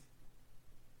weird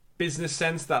business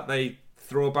sense that they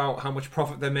throw about how much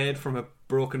profit they made from a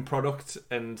broken product,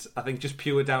 and I think just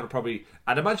pure down to probably,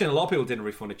 I'd imagine a lot of people didn't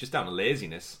refund it just down to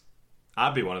laziness.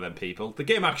 I'd be one of them people. The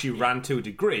game actually ran to a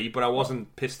degree, but I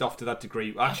wasn't pissed off to that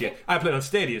degree. Actually, I played on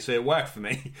Stadia, so it worked for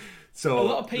me. So a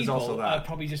lot of people also that. are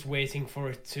probably just waiting for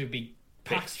it to be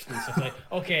patched and stuff like,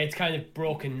 okay, it's kind of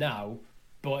broken now,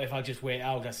 but if I just wait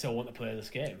out, I still want to play this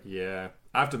game. Yeah.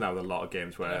 I've done that with a lot of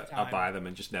games where I buy them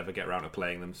and just never get around to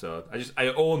playing them. So I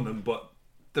own them, but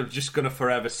they're just going to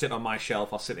forever sit on my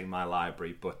shelf or sit in my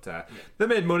library. But they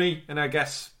made money, and I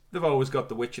guess they've always got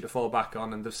The Witcher to fall back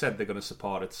on, and they've said they're going to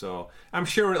support it. So I'm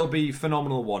sure it'll be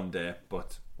phenomenal one day,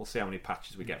 but we'll see how many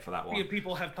patches we get for that one.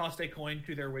 People have tossed a coin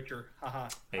to their Witcher. Haha.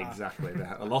 Exactly. There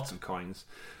are lots of coins.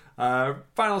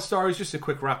 Final stories, just a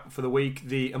quick wrap for the week.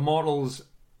 The Immortals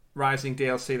Rising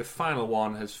DLC, the final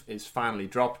one, is finally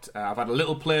dropped. I've had a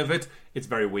little play of it. It's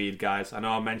very weird, guys. I know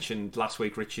I mentioned last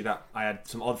week, Richie, that I had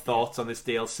some odd thoughts on this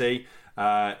DLC.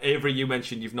 Avery, you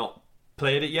mentioned you've not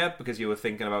played it yet because you were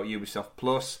thinking about Ubisoft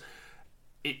Plus.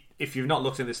 If you've not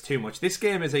looked at this too much, this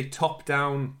game is a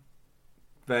top-down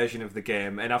version of the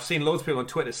game, and I've seen loads of people on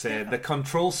Twitter say the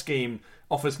control scheme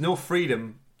offers no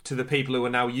freedom to the people who are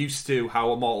now used to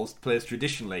how Immortals plays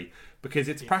traditionally, because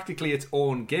it's practically its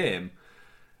own game.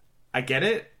 I get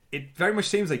it. It very much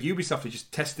seems like Ubisoft is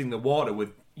just testing the water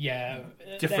with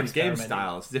different game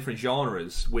styles, different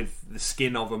genres with the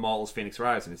skin of Immortals Phoenix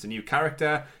Rising. It's a new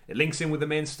character. It links in with the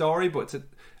main story, but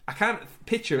I can't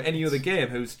picture any other game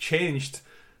who's changed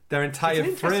their entire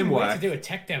framework. Way to do a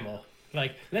tech demo.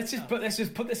 Like, let's just put this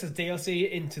as DLC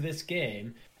into this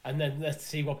game, and then let's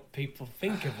see what people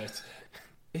think of it.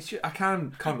 It's just, I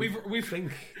can't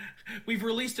think. We've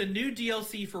released a new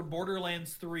DLC for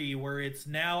Borderlands 3 where it's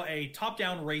now a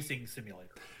top-down racing simulator.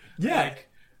 Yeah.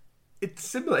 It's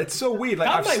similar. It's so weird.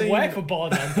 Like, that might work for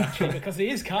Borderlands, actually, because it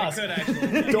is cars. It could,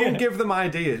 actually. Don't give them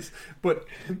ideas. But,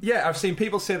 yeah, I've seen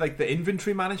people say, like, the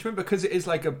inventory management, because it is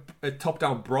like a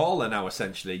top-down brawler now,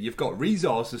 essentially. You've got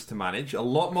resources to manage, a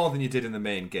lot more than you did in the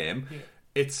main game. Yeah.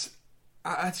 It's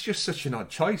just such an odd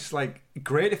choice. Like,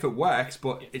 great if it works,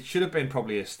 but it should have been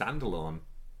probably a standalone.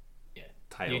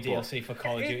 New DLC for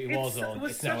Call of Duty Warzone.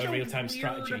 It's now a real-time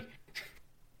strategy.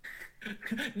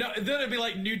 No, then it'd be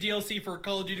like new DLC for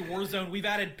Call of Duty Warzone. We've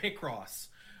added Picross.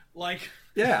 Like,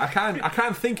 yeah, I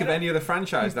can't think of any other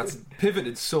franchise that's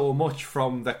pivoted so much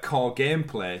from the core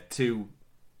gameplay to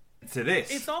this.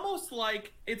 It's almost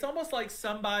like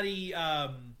somebody.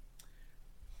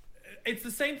 It's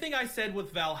the same thing I said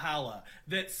with Valhalla,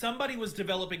 that somebody was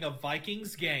developing a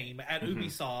Vikings game at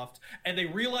Ubisoft, and they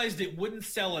realized it wouldn't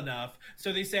sell enough,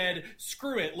 so they said,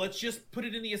 screw it, let's just put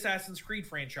it in the Assassin's Creed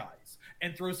franchise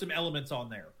and throw some elements on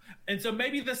there. And so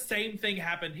maybe the same thing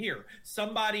happened here.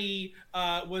 Somebody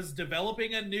was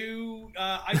developing a new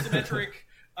isometric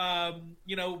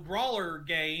brawler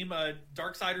game,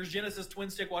 Darksiders, Genesis,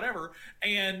 Twin Stick, whatever,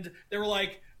 and they were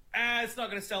like, it's not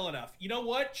going to sell enough. You know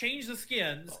what? Change the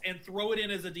skins and throw it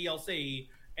in as a DLC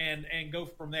and go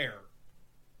from there.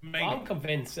 Maybe. I'm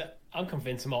convinced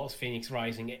Immortals Phoenix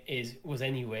Rising was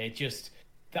anyway just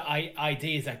the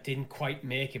ideas that didn't quite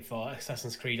make it for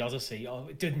Assassin's Creed Odyssey, or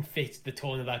it didn't fit the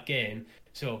tone of that game.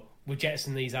 So we're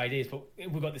jettisoning these ideas, but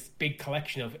we've got this big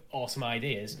collection of awesome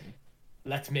ideas.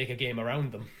 Let's make a game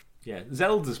around them. Yeah,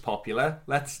 Zelda's popular.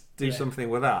 Let's do something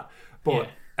with that. But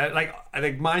I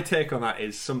think my take on that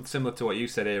is similar to what you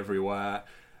said, Avery, where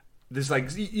there's like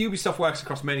Ubisoft works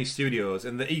across many studios,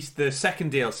 and the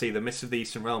second DLC, The Mists of the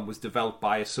Eastern Realm, was developed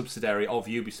by a subsidiary of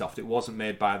Ubisoft. It wasn't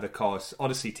made by the core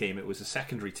Odyssey team; it was a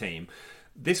secondary team.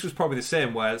 This was probably the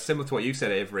same, where similar to what you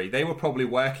said, Avery, they were probably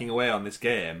working away on this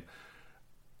game,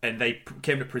 and they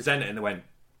came to present it, and they went,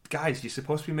 "Guys, you're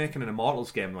supposed to be making an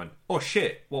Immortals game." And I went, "Oh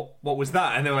shit, what was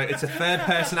that?" And they're like, "It's a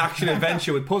third-person action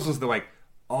adventure with puzzles." They're like,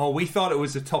 "Oh, we thought it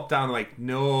was a top-down." They're like,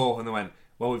 "No," and they went,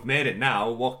 "Well, we've made it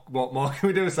now. What more can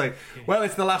we do?" It's like, well,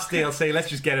 it's the last DLC. Let's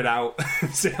just get it out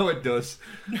and see how it does.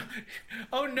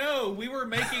 Oh no, we were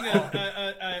making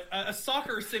a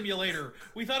soccer simulator.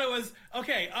 We thought it was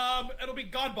okay. It'll be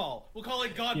Godball. We'll call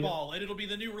it Godball, and it'll be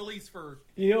the new release for.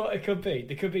 You know what it could be?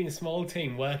 There could be a small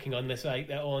team working on this, like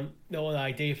their own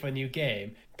idea for a new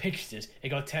game. Pitched it. It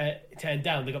got turned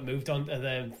down. They got moved on to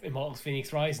the Immortals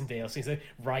Phoenix Rising DLC. So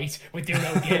right, we're doing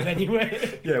our game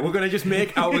anyway. Yeah, we're going to just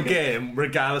make our game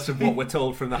regardless of what we're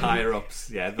told from the higher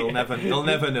ups. Yeah, they'll never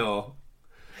know.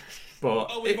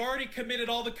 But we've already committed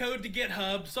all the code to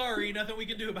GitHub. Sorry, nothing we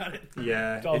can do about it.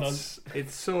 Yeah,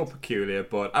 it's so peculiar.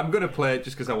 But I'm going to play it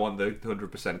just because I want the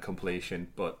 100% completion.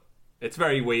 But it's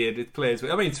very weird. It plays.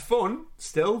 I mean, it's fun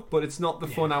still, but it's not the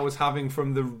fun I was having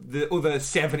from the other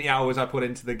 70 hours I put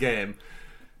into the game.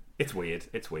 It's weird.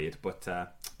 But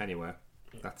anyway,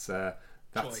 that's the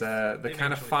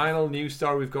kind of final news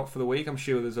story we've got for the week. I'm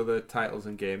sure there's other titles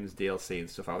and games, DLC and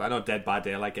stuff out there. I know Dead by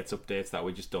Daylight gets updates that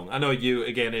we just don't. I know you,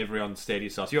 again, Avery, on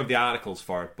Stadia Source, you have the articles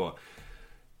for it, but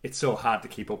it's so hard to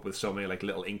keep up with so many like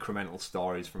little incremental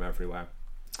stories from everywhere.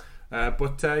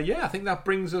 But I think that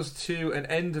brings us to an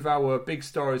end of our big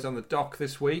stories on the dock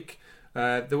this week.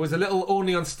 There was a little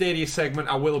only on Stadia segment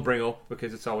I will bring up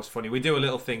because it's always funny. We do a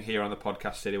little thing here on the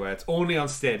podcast Stadia where it's only on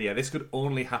Stadia. This could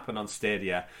only happen on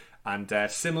Stadia. And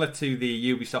similar to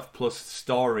the Ubisoft Plus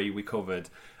story we covered,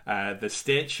 the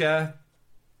state share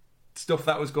stuff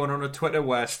that was going on Twitter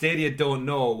where Stadia don't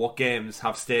know what games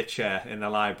have state share in their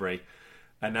library.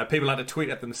 And people had to tweet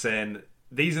at them saying,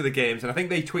 these are the games, and I think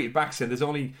they tweeted back saying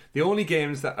the only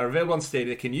games that are available on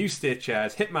Stadia that can use state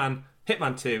shares: Hitman,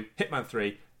 Hitman 2, Hitman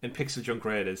 3, and Pixel Junk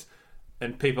Raiders.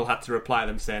 And people had to reply to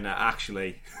them saying,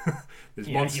 actually, there's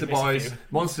Monster Boys.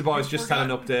 Monster Boys just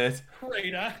had an update.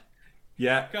 Raider.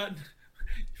 Yeah.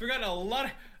 Forgotten a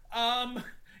lot of...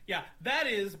 that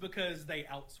is because they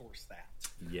outsource that.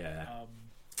 Yeah.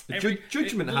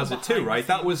 Judgment has it too, right?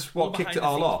 That was what kicked it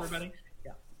all off.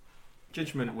 Yeah.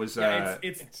 Judgment was...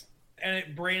 and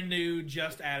it brand new,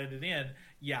 just added it in.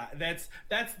 Yeah, that's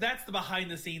the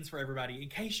behind the scenes for everybody. In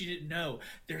case you didn't know,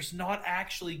 there's not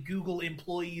actually Google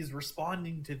employees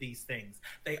responding to these things.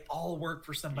 They all work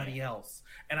for somebody else,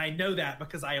 and I know that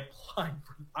because I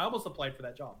almost applied for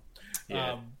that job.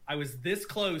 Yeah. I was this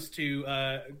close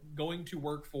to going to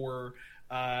work for.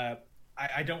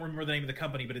 I don't remember the name of the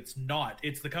company, but it's not.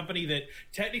 It's the company that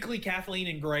technically Kathleen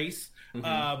and Grace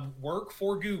work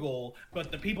for Google,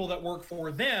 but the people that work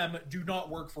for them do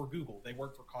not work for Google. They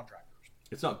work for contractors.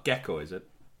 It's not Gecko, is it?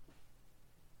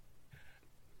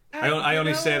 I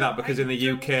only say that because in the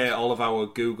UK, all of our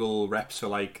Google reps for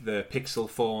like the Pixel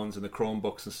phones and the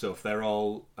Chromebooks and stuff, they're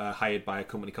all hired by a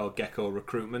company called Gecko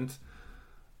Recruitment,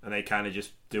 and they kind of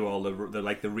just do all the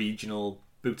like the regional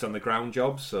boots on the ground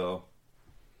jobs. So.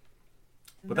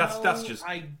 But that's just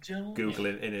Google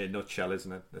in a nutshell,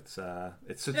 isn't it? It's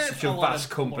such a vast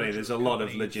company. There's a lot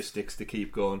of logistics to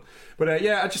keep going. But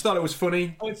I just thought it was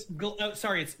funny. Oh, it's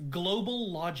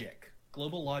Global Logic.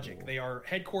 Global Logic. Oh. They are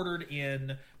headquartered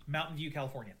in Mountain View,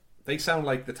 California. They sound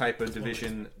like the type of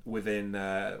division within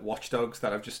Watch Dogs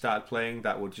that I've just started playing.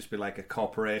 That would just be like a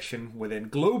corporation within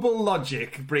Global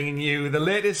Logic, bringing you the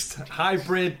latest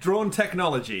hybrid drone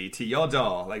technology to your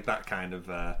door, like that kind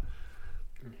of.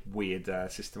 Weird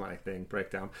systematic thing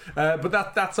breakdown, but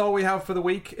that's all we have for the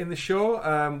week in the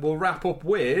show. We'll wrap up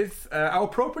with our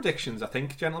pro predictions. I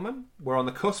think, gentlemen, we're on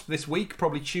the cusp this week.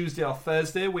 Probably Tuesday or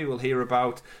Thursday we will hear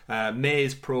about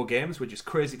May's pro games, which is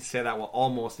crazy to say that we're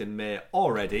almost in May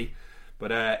already.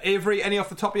 But Avery, any off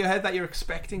the top of your head that you're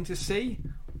expecting to see,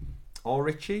 or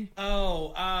Richie?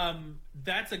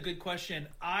 That's a good question.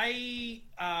 I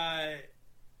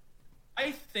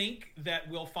think that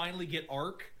we'll finally get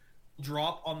Ark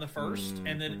drop on the first,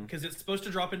 and then because it's supposed to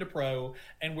drop into Pro,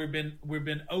 and we've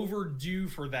been overdue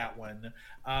for that one.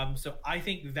 So I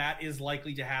think that is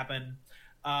likely to happen.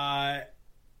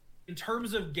 In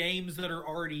terms of games that are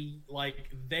already like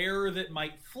there that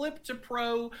might flip to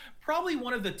Pro, probably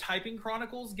one of the Typing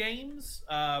Chronicles games,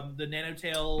 the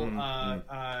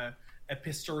Nanotale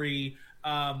Epistory.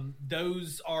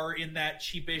 Those are in that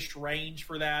cheapish range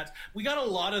for that. We got a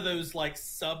lot of those like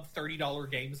sub $30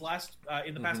 games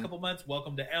in the past couple months.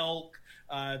 Welcome to Elk,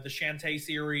 the Shantae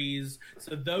series.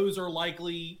 So those are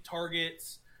likely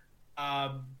targets.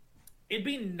 It'd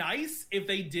be nice if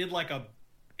they did like a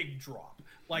big drop,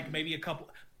 like maybe a couple.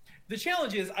 The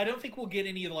challenge is I don't think we'll get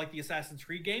any of the Assassin's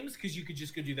Creed games because you could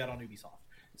just go do that on Ubisoft.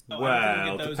 So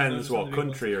well, depends what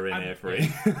country you're in,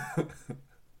 Avery.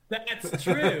 That's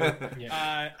true.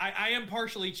 I am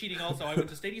partially cheating also. I went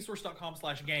to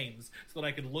stadiasource.com/games so that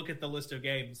I could look at the list of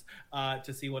games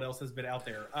to see what else has been out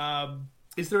there.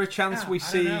 Is there a chance we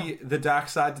see The Dark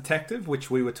Side Detective, which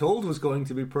we were told was going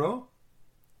to be Pro?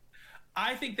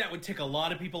 I think that would tick a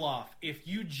lot of people off. If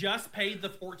you just paid the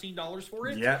 $14 for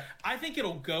it, I think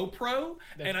it'll go Pro,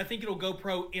 and I think it'll go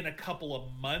Pro in a couple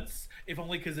of months, if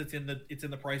only because it's in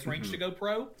the price range to go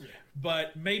Pro. Yeah.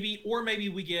 But maybe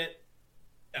we get.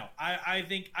 No, I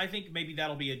think maybe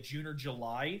that'll be a June or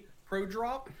July Pro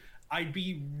drop. I'd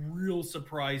be real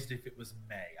surprised if it was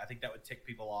May. I think that would tick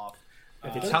people off.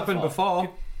 It's happened before.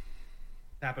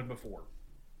 Happened before.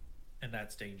 And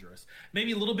that's dangerous.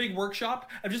 Maybe a Little Big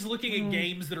Workshop. I'm just looking at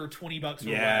games that are $20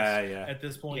 or less at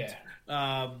this point. It's,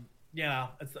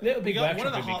 Little Big Workshop. One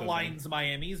of the Hotlines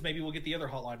Miami's. Maybe we'll get the other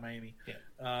Hotline Miami.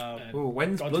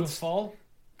 When's Bloodfall?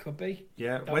 Could be.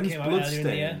 Yeah, when's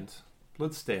Bloodstained?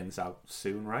 Bloodstained's out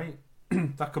soon, right?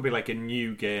 That could be like a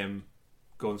new game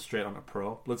going straight onto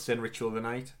Pro. Bloodstained Ritual of the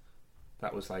Night.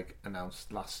 That was like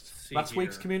announced last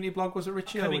week's community blog. Was it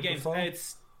Richie?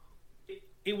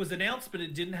 It was announced, but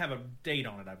it didn't have a date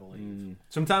on it, I believe.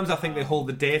 Sometimes I think they hold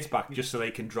the dates back just so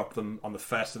they can drop them on the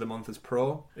first of the month as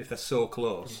Pro if they're so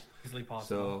close. Easily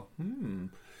possible. So,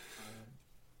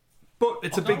 but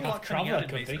it's a big coming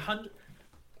out in May.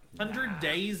 100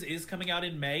 Days is coming out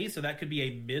in May, so that could be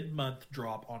a mid-month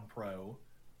drop on Pro.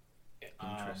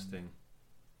 Interesting.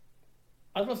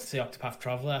 I'd love to see Octopath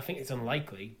Traveler. I think it's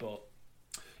unlikely, but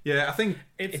yeah, I think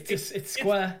it's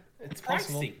Square. It's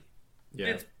possible. Pricey. Yeah.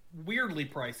 It's weirdly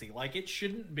pricey. Like, it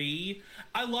shouldn't be.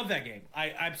 I love that game.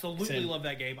 I absolutely love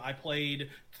that game. I played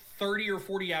 30 or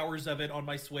 40 hours of it on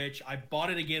my Switch. I bought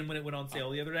it again when it went on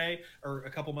sale the other day, or a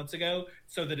couple months ago,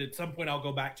 so that at some point I'll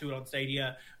go back to it on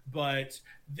Stadia. But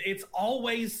it's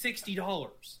always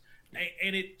 $60,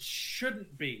 and it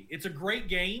shouldn't be. It's a great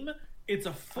game. It's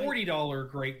a $40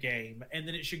 great game, and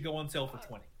then it should go on sale for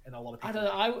 $20. And a lot of people. I don't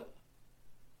know.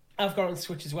 I've got it on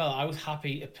Switch as well. I was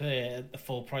happy to pay at the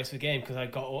full price of the game because I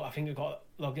think I got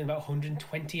logged in about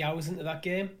 120 hours into that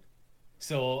game.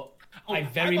 So I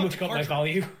very much got my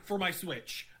value for my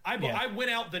Switch. I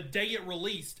went out the day it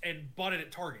released and bought it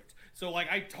at Target. So like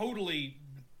I totally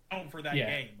own for that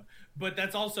game. But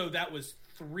that was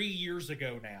 3 years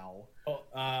ago now.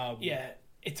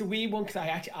 It's a weird one because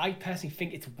I personally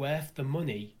think it's worth the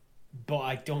money, but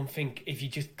I don't think if you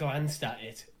just glanced at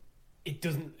it, it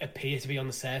doesn't appear to be on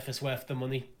the surface worth the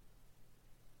money.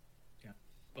 Yeah,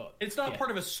 but it's not part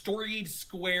of a storied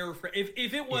Square.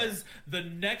 If it was the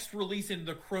next release in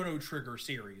the Chrono Trigger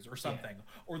series or something,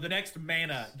 or the next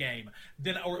Mana game,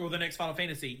 then or the next Final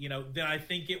Fantasy, then I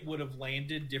think it would have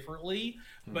landed differently.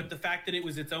 But the fact that it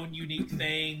was its own unique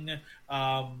thing,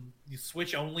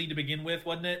 Switch only to begin with,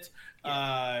 wasn't it?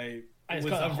 It's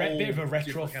got a bit of a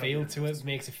retro feel to it.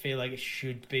 Makes it feel like it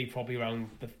should be probably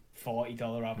around the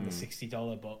 $40 rather than the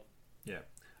 $60, but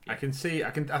I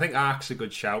think Ark's a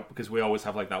good shout because we always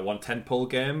have like that one tentpole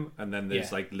game, and then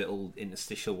there's like little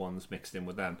interstitial ones mixed in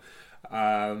with them.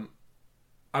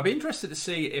 I'd be interested to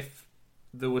see if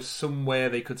there was some way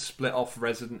they could split off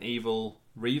Resident Evil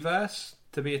Reverse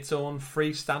to be its own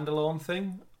free standalone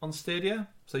thing on Stadia.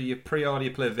 So you pre-order,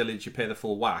 you play Village, you pay the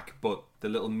full whack, but the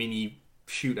little mini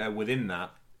shooter within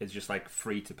that is just like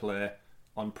free to play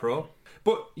on Pro.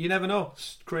 But you never know.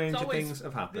 Stranger things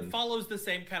have happened. It follows the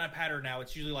same kind of pattern now.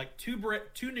 It's usually like two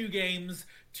new games,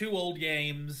 two old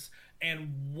games,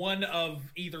 and one of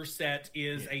either set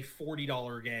is a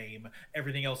 $40 game.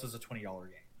 Everything else is a $20 game.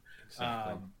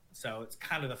 Exactly. So it's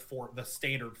kind of the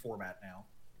standard format now.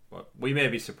 But we may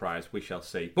be surprised. We shall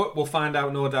see. But we'll find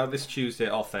out, no doubt, this Tuesday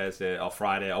or Thursday or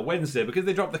Friday or Wednesday, because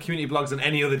they drop the community blogs on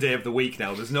any other day of the week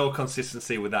now. There's no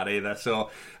consistency with that either. So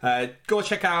go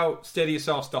check out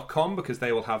StadiaSource.com, because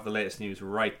they will have the latest news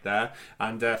right there.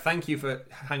 And thank you for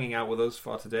hanging out with us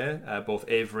for today, both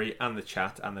Avery and the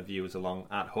chat and the viewers along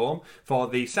at home, for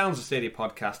the Sounds of Stadia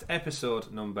podcast, episode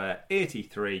number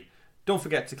 83. Don't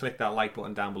forget to click that like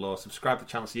button down below, subscribe to the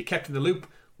channel so you're kept in the loop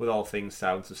with all things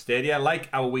Sounds of Stadia, like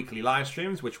our weekly live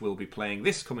streams, which we'll be playing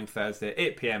this coming Thursday,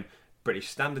 8 PM British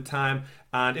Standard Time.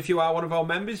 And if you are one of our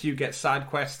members, you get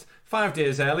SideQuest 5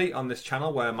 days early on this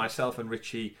channel, where myself and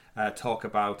Richie talk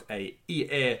about a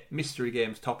EA Mystery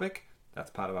Games topic. That's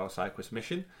part of our SideQuest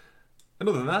mission. And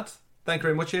other than that, thank you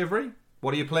very much, Avery.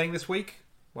 What are you playing this week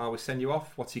while we send you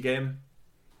off? What's your game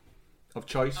of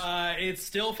choice? It's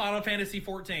still Final Fantasy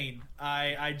XIV.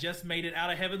 I just made it out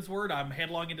of Heavensward. I'm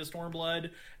headlong into Stormblood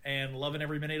and loving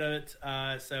every minute of it.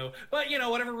 But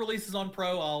whatever releases on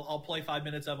Pro, I'll play 5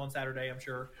 minutes of on Saturday, I'm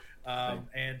sure.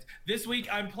 And this week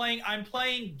I'm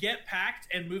playing Get Packed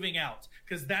and Moving Out,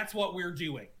 because that's what we're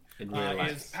doing.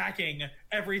 Is packing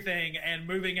everything and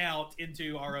moving out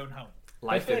into our own home.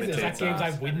 Life imitates games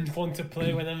I wouldn't want to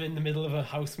play when I'm in the middle of a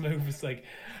house move. It's like,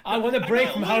 I want to break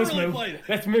from house move.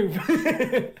 Let's move.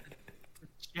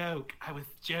 Joke. I was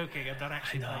joking. I'm not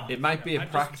actually playing. It might be a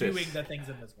practice. I'm just doing the things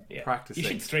in this one. Yeah. Practicing. You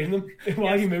should stream them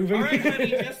while you're moving. All right,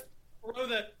 honey, just throw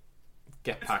the...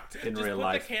 Get packed in real put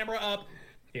life. The camera up.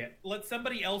 Yeah. Let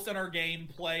somebody else in our game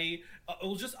play.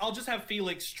 I'll just have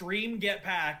Felix stream Get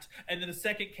Packed, and then the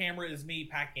second camera is me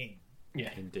packing.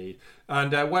 Yeah, indeed.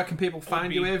 And where can people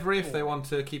find you, Avery, if they want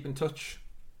to keep in touch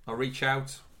or reach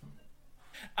out?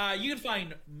 You can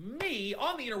find me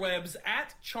on the interwebs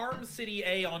at Charm City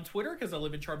A on Twitter, because I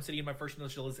live in Charm City and my first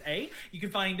initial is A. You can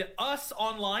find us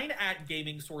online at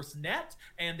Gaming Source Net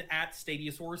and at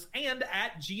Stadia Source and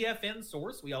at GFN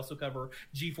Source. We also cover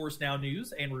GeForce Now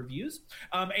news and reviews.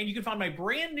 And you can find my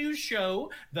brand new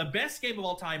show, The Best Game of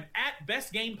All Time, at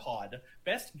Best Game Pod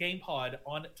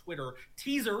on Twitter.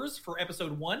 Teasers for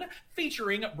episode 1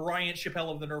 featuring Brian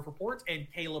Chappelle of the Nerf Report and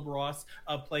Caleb Ross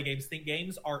of Play Games Think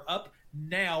Games are up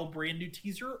now. Brand new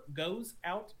teaser goes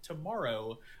out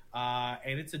tomorrow,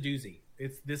 and it's a doozy.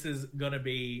 This is gonna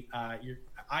be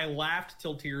I laughed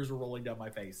till tears were rolling down my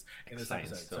face in this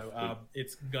episode. So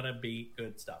it's gonna be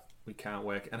good stuff. We can't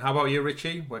wait. And how about you,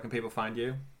 Richie? Where can people find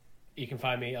you? You can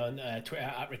find me on Twitter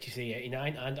at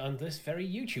RichieC89 and on this very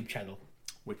YouTube channel,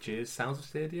 which is Sounds of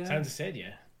Stadia. Sounds of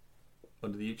Stadia,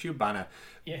 under the YouTube banner.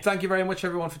 Yeah. Thank you very much,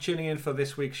 everyone, for tuning in for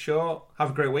this week's show. Have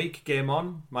a great week. Game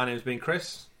on. My name's been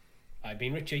Chris. I've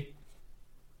been Richie.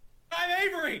 I'm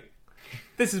Avery.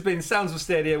 This has been Sounds of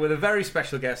Stadia with a very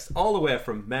special guest all the way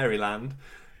from Maryland.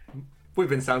 We've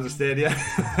been Sounds of Stadia.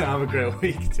 Have a great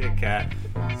week. Take care.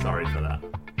 Sorry for that.